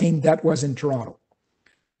 and I think that was in Toronto.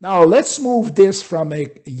 Now, let's move this from a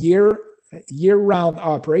year-round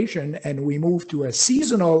operation, and we move to a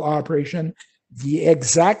seasonal operation, the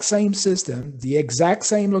exact same system, the exact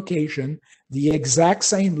same location, the exact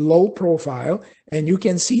same load profile, and you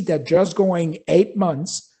can see that just going 8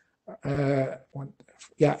 months,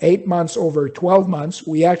 8 months over 12 months,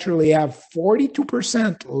 we actually have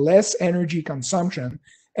 42% less energy consumption.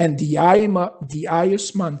 And the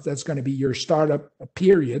highest month, that's going to be your startup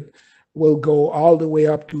period, will go all the way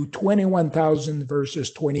up to 21,000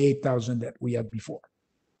 versus 28,000 that we had before.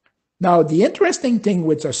 Now, the interesting thing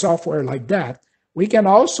with a software like that, we can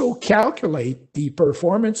also calculate the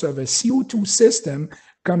performance of a CO2 system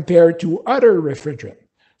compared to other refrigerant.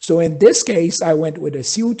 So in this case, I went with a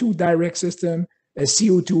CO2 direct system, a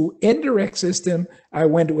CO2 indirect system. I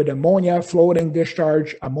went with ammonia floating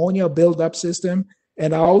discharge, ammonia buildup system,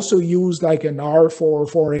 and I also used like an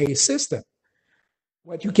R404A system.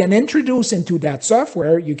 What you can introduce into that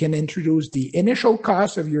software, you can introduce the initial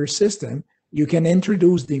cost of your system. You can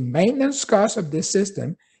introduce the maintenance cost of this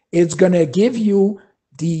system. It's going to give you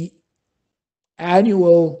the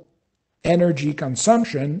annual energy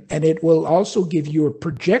consumption, and it will also give you a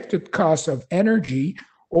projected cost of energy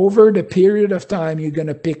over the period of time you're going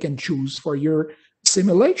to pick and choose for your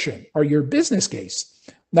simulation or your business case.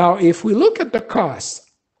 Now, if we look at the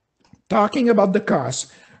costs, talking about the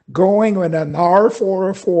costs, going with an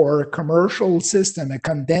R404 commercial system, a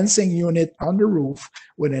condensing unit on the roof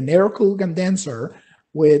with an air-cooled condenser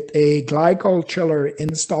with a glycol chiller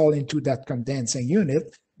installed into that condensing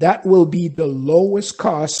unit, that will be the lowest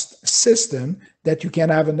cost system that you can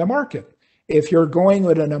have in the market. If you're going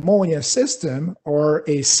with an ammonia system or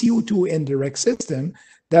a CO2 indirect system,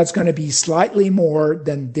 that's going to be slightly more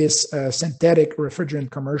than this synthetic refrigerant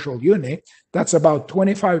commercial unit. That's about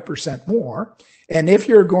 25% more. And if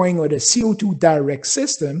you're going with a CO2 direct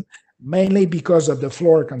system, mainly because of the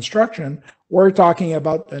floor construction, we're talking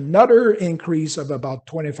about another increase of about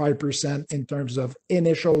 25% in terms of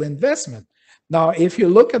initial investment. Now, if you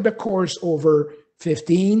look at the course over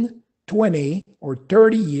 15, 20, or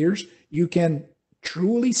 30 years, you can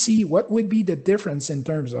truly see what would be the difference in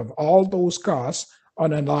terms of all those costs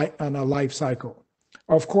on a life cycle.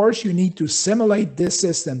 Of course, you need to simulate this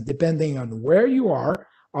system depending on where you are.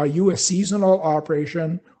 Are you a seasonal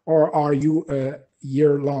operation or are you a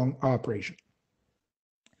year-long operation?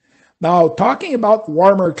 Now, talking about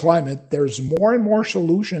warmer climate, there's more and more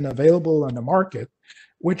solution available on the market,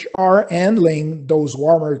 which are handling those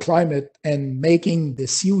warmer climate and making the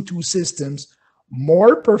CO2 systems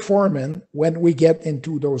more performant when we get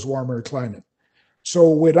into those warmer climate. So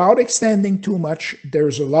without extending too much,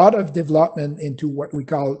 there's a lot of development into what we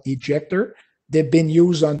call ejector. They've been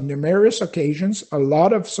used on numerous occasions. A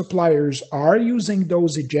lot of suppliers are using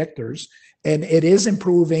those ejectors, and it is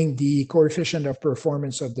improving the coefficient of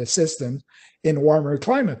performance of the system in warmer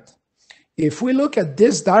climate. If we look at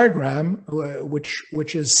this diagram,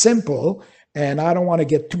 which is simple, and I don't want to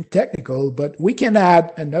get too technical, but we can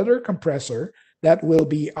add another compressor that will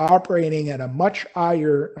be operating at a much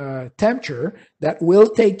higher temperature that will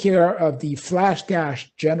take care of the flash gas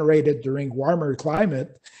generated during warmer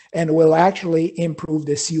climate and will actually improve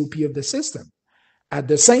the COP of the system. At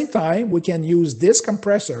the same time, we can use this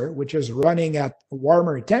compressor, which is running at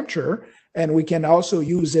warmer temperature, and we can also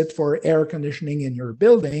use it for air conditioning in your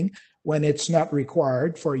building when it's not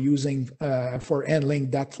required for using for handling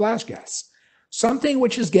that flash gas. Something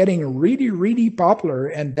which is getting really, really popular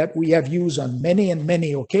and that we have used on many and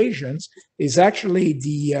many occasions is actually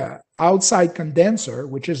the outside condenser,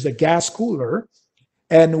 which is the gas cooler.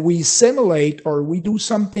 And we simulate or we do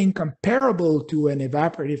something comparable to an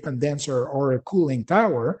evaporative condenser or a cooling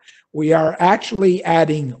tower. We are actually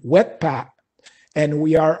adding wet pad, and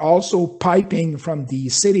we are also piping from the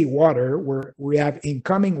city water where we have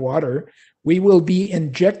incoming water. We will be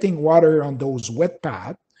injecting water on those wet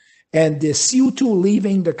pads, and the CO2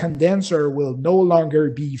 leaving the condenser will no longer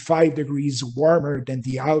be 5 degrees warmer than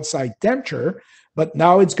the outside temperature, but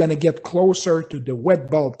now it's going to get closer to the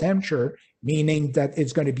wet bulb temperature, meaning that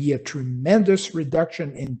it's going to be a tremendous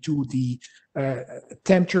reduction into the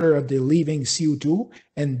temperature of the leaving CO2,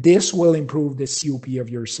 and this will improve the COP of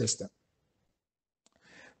your system.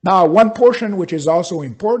 Now, one portion which is also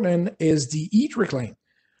important is the heat reclaim.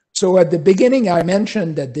 So at the beginning, I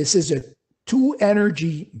mentioned that this is a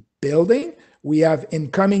 2-energy building. We have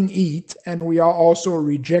incoming heat, and we are also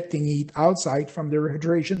rejecting heat outside from the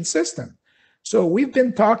refrigeration system. So we've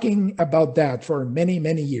been talking about that for many,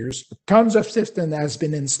 many years. Tons of system has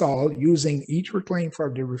been installed using heat reclaim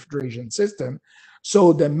for the refrigeration system.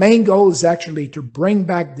 So the main goal is actually to bring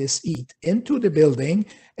back this heat into the building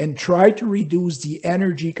and try to reduce the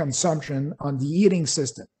energy consumption on the heating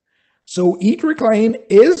system. So heat reclaim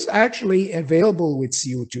is actually available with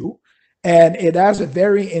CO2, and it has a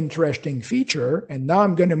very interesting feature. And now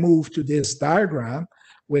I'm going to move to this diagram,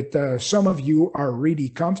 which some of you are really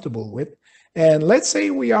comfortable with. And let's say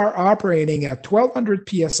we are operating at 1200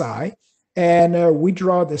 PSI, and we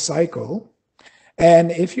draw the cycle.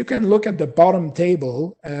 And if you can look at the bottom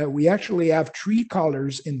table, we actually have 3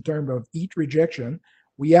 colors in terms of heat rejection.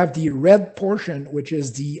 We have the red portion, which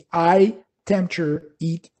is the high temperature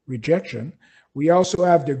heat rejection. We also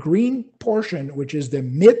have the green portion, which is the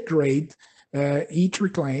mid-grade heat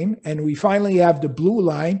reclaim. And we finally have the blue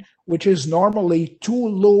line, which is normally too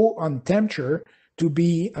low on temperature to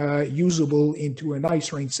be usable into an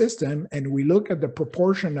ice rink system. And we look at the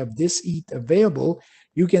proportion of this heat available.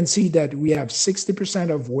 You can see that we have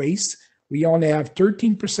 60% of waste. We only have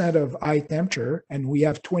 13% of high temperature, and we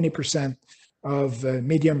have 20% of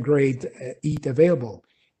medium grade heat available.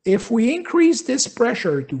 If we increase this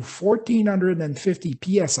pressure to 1450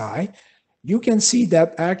 PSI, you can see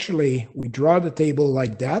that actually we draw the table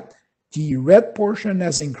like that. The red portion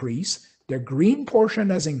has increased, the green portion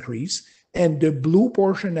has increased, and the blue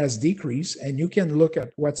portion has decreased. And you can look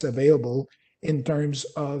at what's available in terms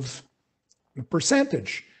of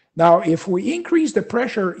percentage. Now, if we increase the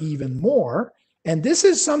pressure even more, and this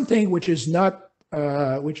is something which is not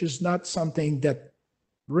something that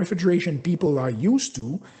refrigeration people are used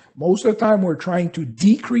to. Most of the time, we're trying to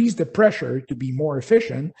decrease the pressure to be more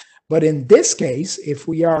efficient. But in this case, if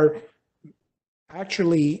we are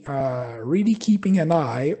actually really keeping an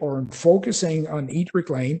eye or focusing on heat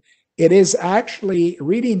reclaim, it is actually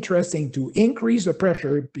really interesting to increase the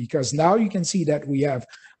pressure, because now you can see that we have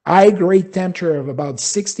high grade temperature of about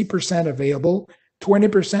 60% available,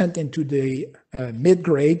 20% into the mid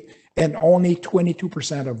grade, and only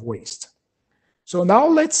 22% of waste. So now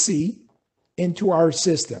let's see into our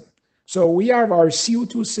system. So we have our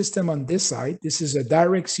CO2 system on this side. This is a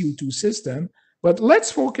direct CO2 system, but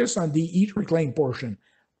let's focus on the heat reclaim portion.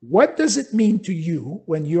 What does it mean to you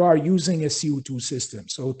when you are using a CO2 system?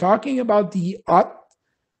 So talking about the hot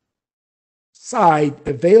side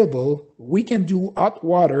available, we can do hot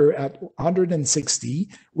water at 160.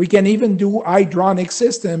 We can even do hydronic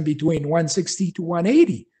system between 160 to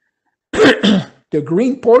 180. The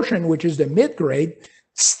green portion, which is the mid-grade,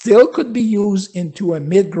 still could be used into a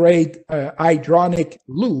mid-grade hydronic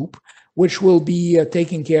loop, which will be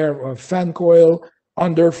taking care of fan coil,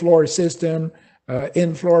 underfloor system,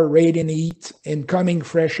 in-floor radiant heat, incoming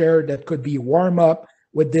fresh air that could be warm up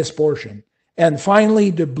with this portion. And finally,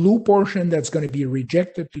 the blue portion that's going to be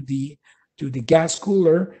rejected to the gas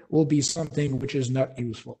cooler will be something which is not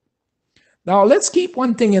useful. Now, let's keep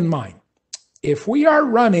one thing in mind. If we are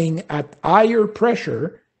running at higher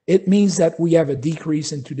pressure, it means that we have a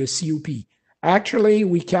decrease into the CUP. Actually,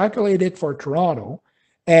 we calculated for Toronto,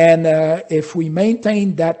 and if we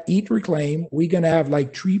maintain that heat reclaim, we're going to have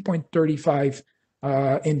like 3.35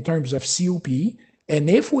 in terms of CUP. And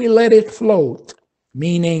if we let it float,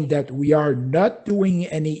 meaning that we are not doing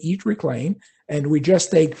any heat reclaim, and we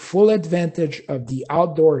just take full advantage of the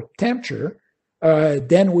outdoor temperature,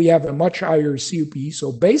 then we have a much higher CUP.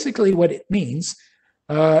 So basically what it means,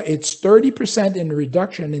 it's 30% in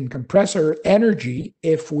reduction in compressor energy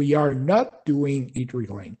if we are not doing heat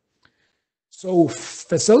reclaim. So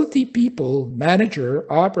facility people, manager,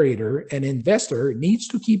 operator, and investor needs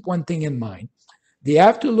to keep one thing in mind. They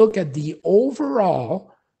have to look at the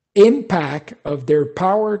overall impact of their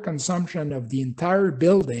power consumption of the entire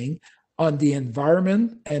building on the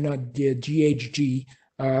environment and on the GHG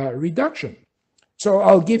reduction. So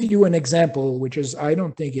I'll give you an example, which is, I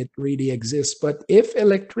don't think it really exists, but if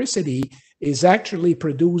electricity is actually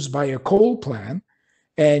produced by a coal plant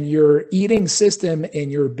and your heating system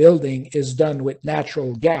in your building is done with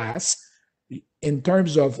natural gas, in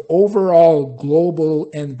terms of overall global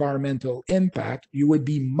environmental impact, you would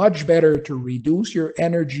be much better to reduce your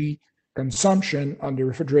energy consumption on the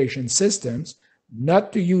refrigeration systems,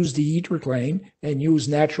 not to use the heat reclaim and use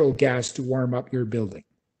natural gas to warm up your building.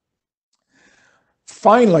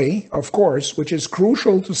 Finally, of course, which is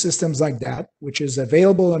crucial to systems like that, which is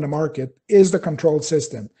available in the market, is the control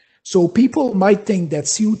system. So people might think that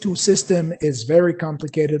CO2 system is very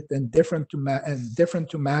complicated and different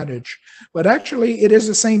to manage, but actually it is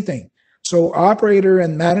the same thing. So operator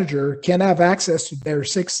and manager can have access to their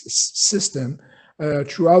system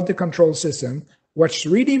throughout the control system. What's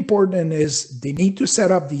really important is they need to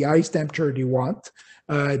set up the ice temperature they want.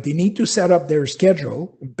 They need to set up their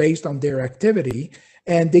schedule based on their activity,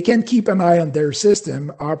 and they can keep an eye on their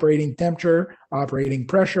system, operating temperature, operating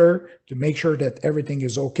pressure, to make sure that everything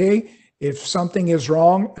is okay. If something is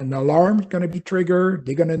wrong, an alarm is going to be triggered,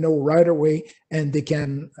 they're going to know right away, and they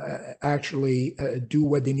can actually do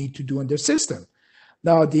what they need to do in the system.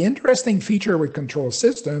 Now, the interesting feature with control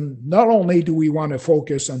system, not only do we want to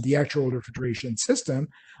focus on the actual refrigeration system,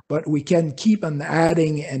 but we can keep on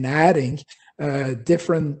adding and adding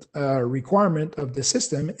different requirement of the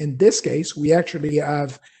system. In this case, we actually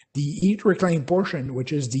have the heat reclaim portion,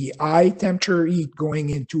 which is the high temperature heat going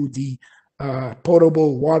into the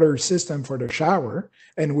potable water system for the shower.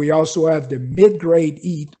 And we also have the mid-grade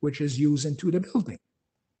heat, which is used into the building.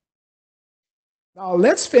 Now,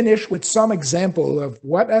 let's finish with some example of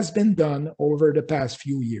what has been done over the past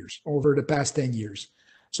few years, over the past 10 years.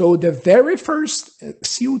 So the very first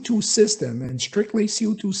CO2 system, and strictly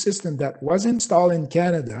CO2 system, that was installed in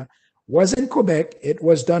Canada was in Quebec. It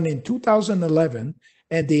was done in 2011,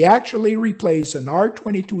 and they actually replaced an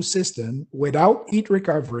R22 system without heat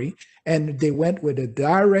recovery, and they went with a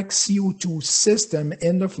direct CO2 system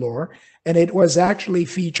in the floor, and it was actually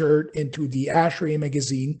featured into the ASHRAE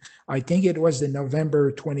magazine. I think it was the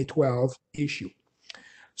November 2012 issue.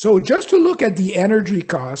 So just to look at the energy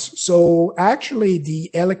costs, so actually the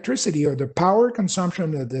electricity or the power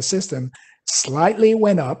consumption of the system slightly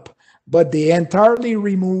went up, but they entirely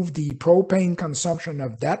removed the propane consumption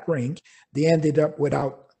of that rink. They ended up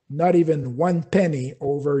without not even 1 penny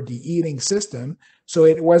over the heating system. So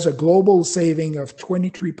it was a global saving of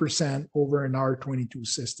 23% over an R22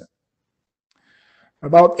 system.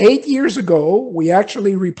 About 8 years ago, we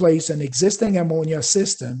actually replaced an existing ammonia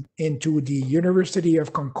system into the University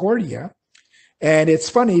of Concordia. And it's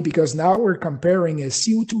funny because now we're comparing a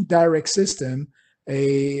CO2 direct system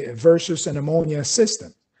versus an ammonia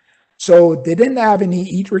system. So they didn't have any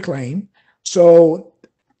heat reclaim. So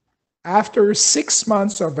after 6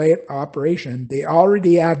 months of operation, they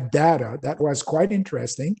already had data that was quite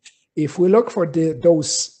interesting. If we look for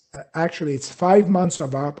actually it's 5 months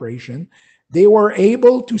of operation, they were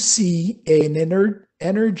able to see an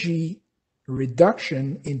energy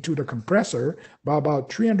reduction into the compressor by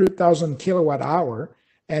about 300,000 kilowatt hour.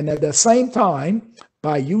 And at the same time,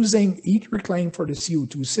 by using heat reclaim for the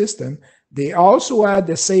CO2 system, they also had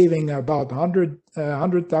the saving about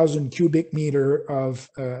 100,000 cubic meter of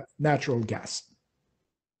natural gas.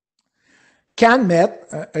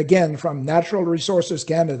 CanMet, again from Natural Resources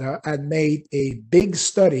Canada, had made a big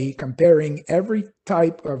study comparing every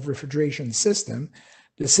type of refrigeration system.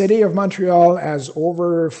 The City of Montreal has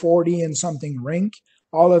over 40 and something rink,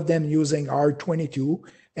 all of them using R22,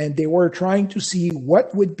 and they were trying to see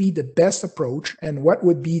what would be the best approach and what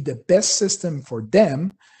would be the best system for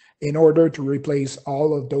them in order to replace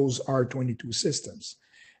all of those R22 systems.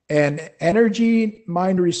 And Energy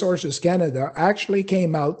Mine Resources Canada actually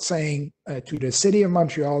came out saying to the City of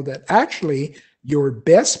Montreal that actually your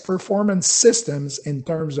best performance systems in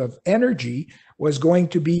terms of energy was going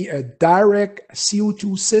to be a direct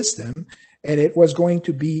CO2 system, and it was going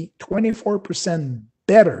to be 24%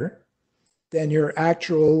 better than your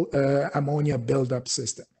actual ammonia buildup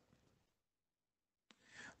system.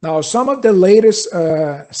 Now, some of the latest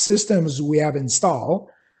systems we have installed,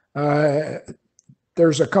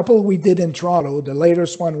 there's a couple we did in Toronto. The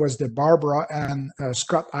latest one was the Barbara and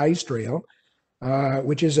Scott Ice Trail,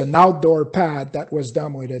 which is an outdoor pad that was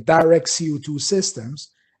done with a direct CO2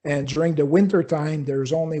 systems. And during the winter time,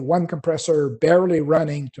 there's only one compressor barely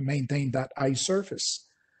running to maintain that ice surface.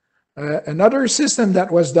 Another system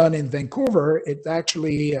that was done in Vancouver, it's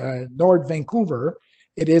actually North Vancouver.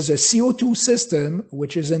 It is a CO2 system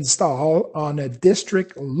which is installed on a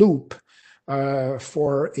district loop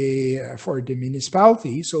for the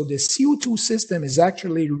municipality. So the CO2 system is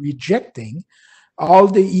actually rejecting all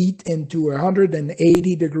the heat into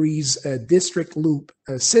 180 degrees district loop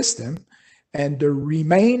system, and the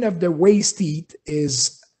remain of the waste heat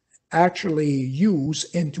is actually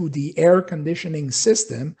used into the air conditioning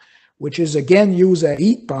system, which is again use a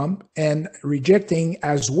heat pump and rejecting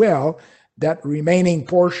as well that remaining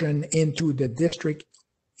portion into the district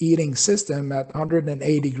heating system at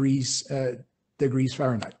 180 degrees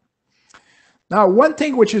Fahrenheit. Now, one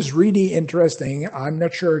thing which is really interesting, I'm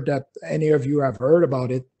not sure that any of you have heard about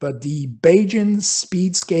it, but the Bajan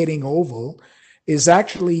Speed Skating Oval is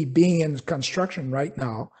actually being in construction right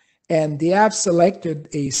now, and they have selected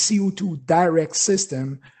a CO2 direct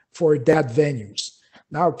system for that venues.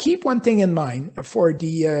 Now, keep one thing in mind for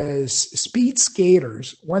the speed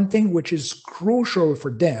skaters. One thing which is crucial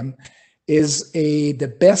for them is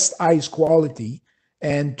the best ice quality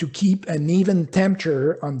and to keep an even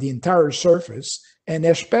temperature on the entire surface, and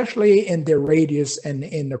especially in the radius and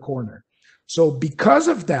in the corner. So because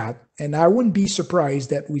of that, and I wouldn't be surprised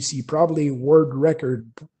that we see probably world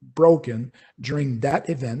record broken during that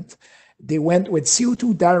event, they went with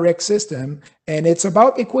CO2 direct system, and it's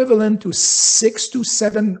about equivalent to 6 to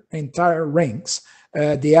 7 entire rinks.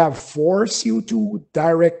 They have 4 CO2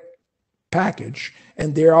 direct package,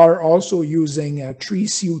 and they are also using a 3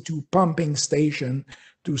 CO2 pumping station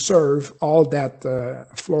to serve all that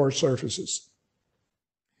floor surfaces.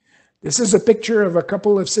 This is a picture of a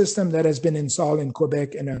couple of systems that has been installed in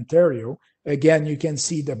Quebec and Ontario. Again, you can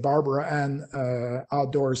see the Barbara Ann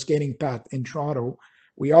outdoor skating pad in Toronto.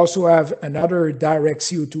 We also have another direct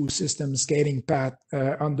CO2 system skating pad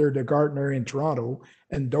under the Gardner in Toronto,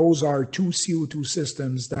 and those are 2 CO2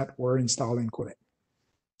 systems that were installed in Quebec.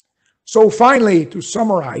 So finally, to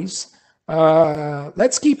summarize,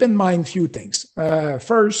 let's keep in mind a few things.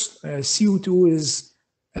 First, CO2 is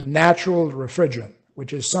a natural refrigerant,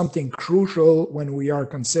 which is something crucial when we are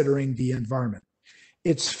considering the environment.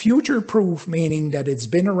 It's future-proof, meaning that it's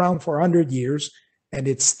been around for 100 years, and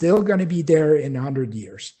it's still going to be there in 100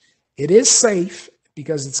 years. It is safe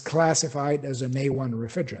because it's classified as an A1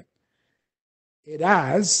 refrigerant. It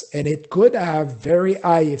has, and it could have very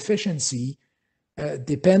high efficiency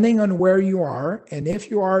depending on where you are. And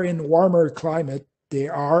if you are in warmer climate,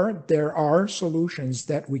 there are solutions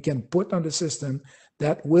that we can put on the system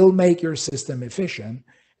that will make your system efficient.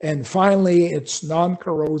 And finally, it's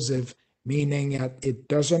non-corrosive, meaning that it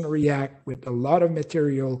doesn't react with a lot of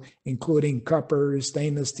material, including copper,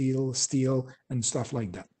 stainless steel, steel, and stuff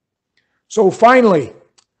like that. So finally,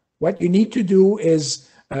 what you need to do is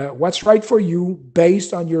what's right for you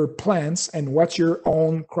based on your plants and what's your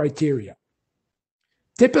own criteria.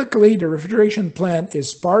 Typically, the refrigeration plant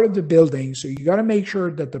is part of the building, so you got to make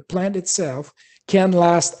sure that the plant itself can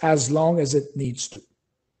last as long as it needs to.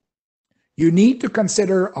 You need to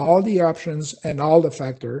consider all the options and all the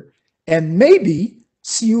factors, and maybe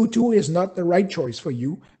CO2 is not the right choice for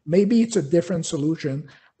you. Maybe it's a different solution,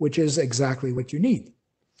 which is exactly what you need.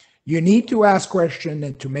 You need to ask questions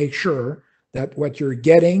and to make sure that what you're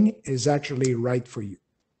getting is actually right for you.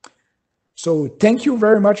 So thank you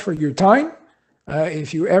very much for your time.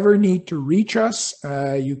 If you ever need to reach us,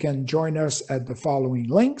 you can join us at the following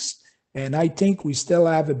links. And I think we still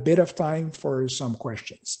have a bit of time for some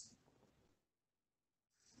questions.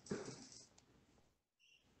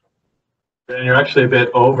 And you're actually a bit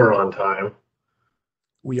over on time.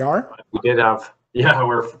 We are? We did have, yeah,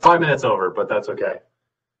 we're 5 minutes over, but that's okay.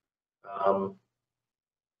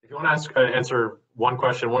 If you want to answer one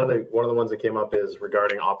question, one of the ones that came up is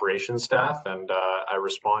regarding operations staff, and I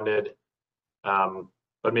responded.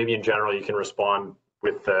 But maybe in general, you can respond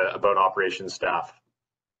with about operations staff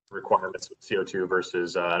requirements with CO2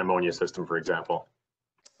 versus an ammonia system, for example.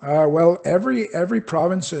 Well, every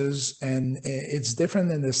provinces and it's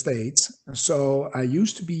different in the states. So I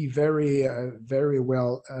used to be very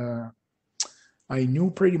well. I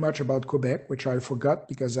knew pretty much about Quebec, which I forgot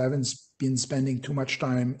because I haven't been spending too much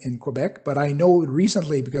time in Quebec. But I know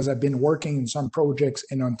recently because I've been working in some projects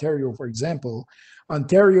in Ontario, for example.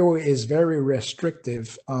 Ontario is very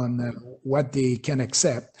restrictive on what they can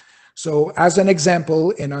accept. So as an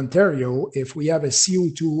example, in Ontario, if we have a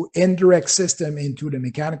CO2 indirect system into the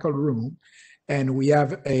mechanical room, and we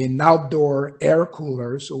have an outdoor air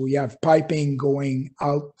cooler, so we have piping going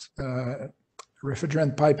out,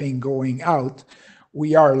 refrigerant piping going out,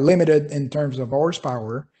 we are limited in terms of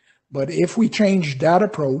horsepower. But if we change that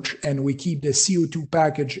approach and we keep the CO2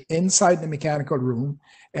 package inside the mechanical room,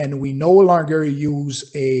 and we no longer use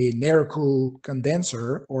an air-cooled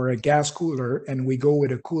condenser or a gas cooler, and we go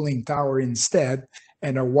with a cooling tower instead,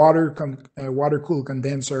 and a water-cooled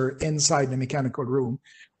condenser inside the mechanical room,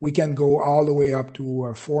 we can go all the way up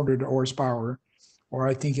to 400 horsepower, or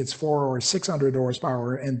I think it's 400 or 600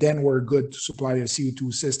 horsepower, and then we're good to supply a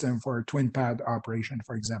CO2 system for a twin pad operation,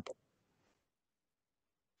 for example.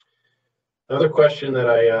 Another question that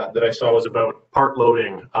I saw was about part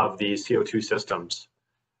loading of the CO2 systems.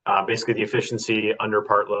 Basically the efficiency under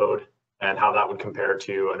part load and how that would compare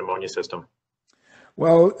to an ammonia system.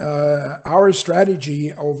 Well, our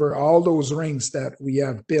strategy over all those rings that we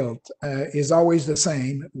have built is always the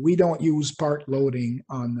same. We don't use part loading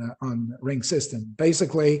on ring system.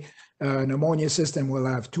 Basically, an ammonia system will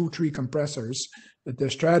have 2-3 compressors. But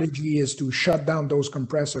the strategy is to shut down those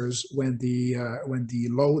compressors when the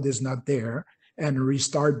load is not there and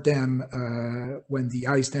restart them when the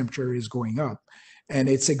ice temperature is going up. And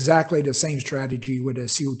it's exactly the same strategy with a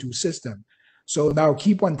CO2 system. So now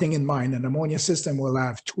keep one thing in mind, an ammonia system will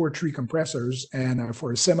have 2 or 3 compressors, and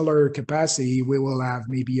for a similar capacity, we will have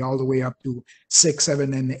maybe all the way up to 6,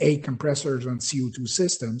 7, and 8 compressors on CO2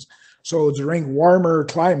 systems. So during warmer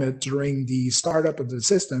climate, during the startup of the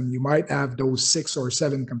system, you might have those 6 or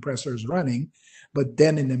 7 compressors running, but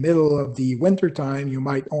then in the middle of the winter time, you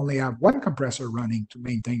might only have 1 compressor running to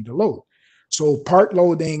maintain the load. So part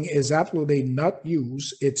loading is absolutely not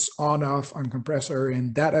used. It's on-off on compressor,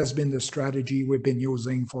 and that has been the strategy we've been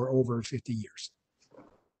using for over 50 years.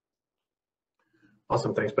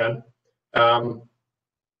 Awesome, thanks, Ben.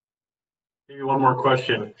 Maybe one more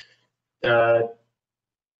question. One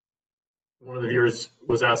of the viewers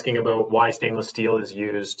was asking about why stainless steel is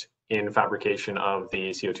used in fabrication of the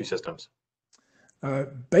CO2 systems.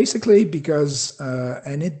 Basically because,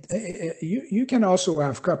 you can also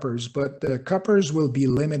have coppers, but the coppers will be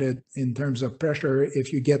limited in terms of pressure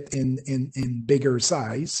if you get in bigger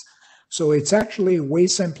size. So it's actually way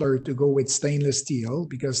simpler to go with stainless steel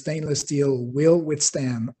because stainless steel will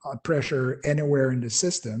withstand pressure anywhere in the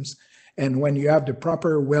systems. And when you have the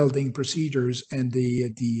proper welding procedures and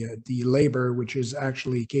the labor, which is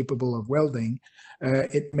actually capable of welding,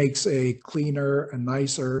 it makes a cleaner, a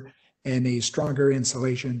nicer, and a stronger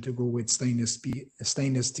insulation to go with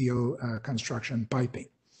stainless steel construction piping.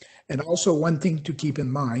 And also one thing to keep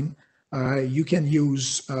in mind, you can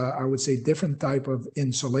use, I would say, different type of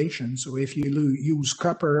insulation. So if you use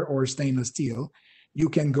copper or stainless steel, you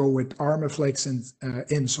can go with Armaflex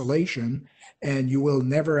insulation, and you will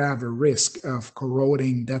never have a risk of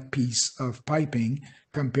corroding that piece of piping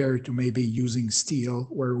compared to maybe using steel,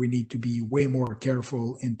 where we need to be way more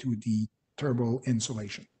careful into the thermal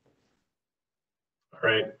insulation. All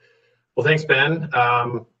right. Well, thanks, Ben.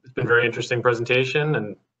 It's been a very interesting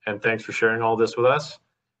presentation, and thanks for sharing all this with us.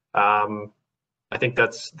 I think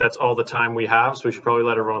that's all the time we have, so we should probably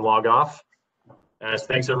let everyone log off.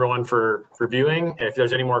 Thanks everyone for viewing. If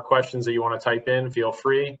there's any more questions that you want to type in, feel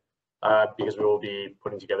free, because we will be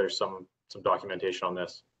putting together some documentation on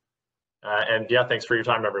this. And yeah, thanks for your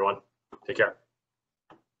time, everyone. Take care.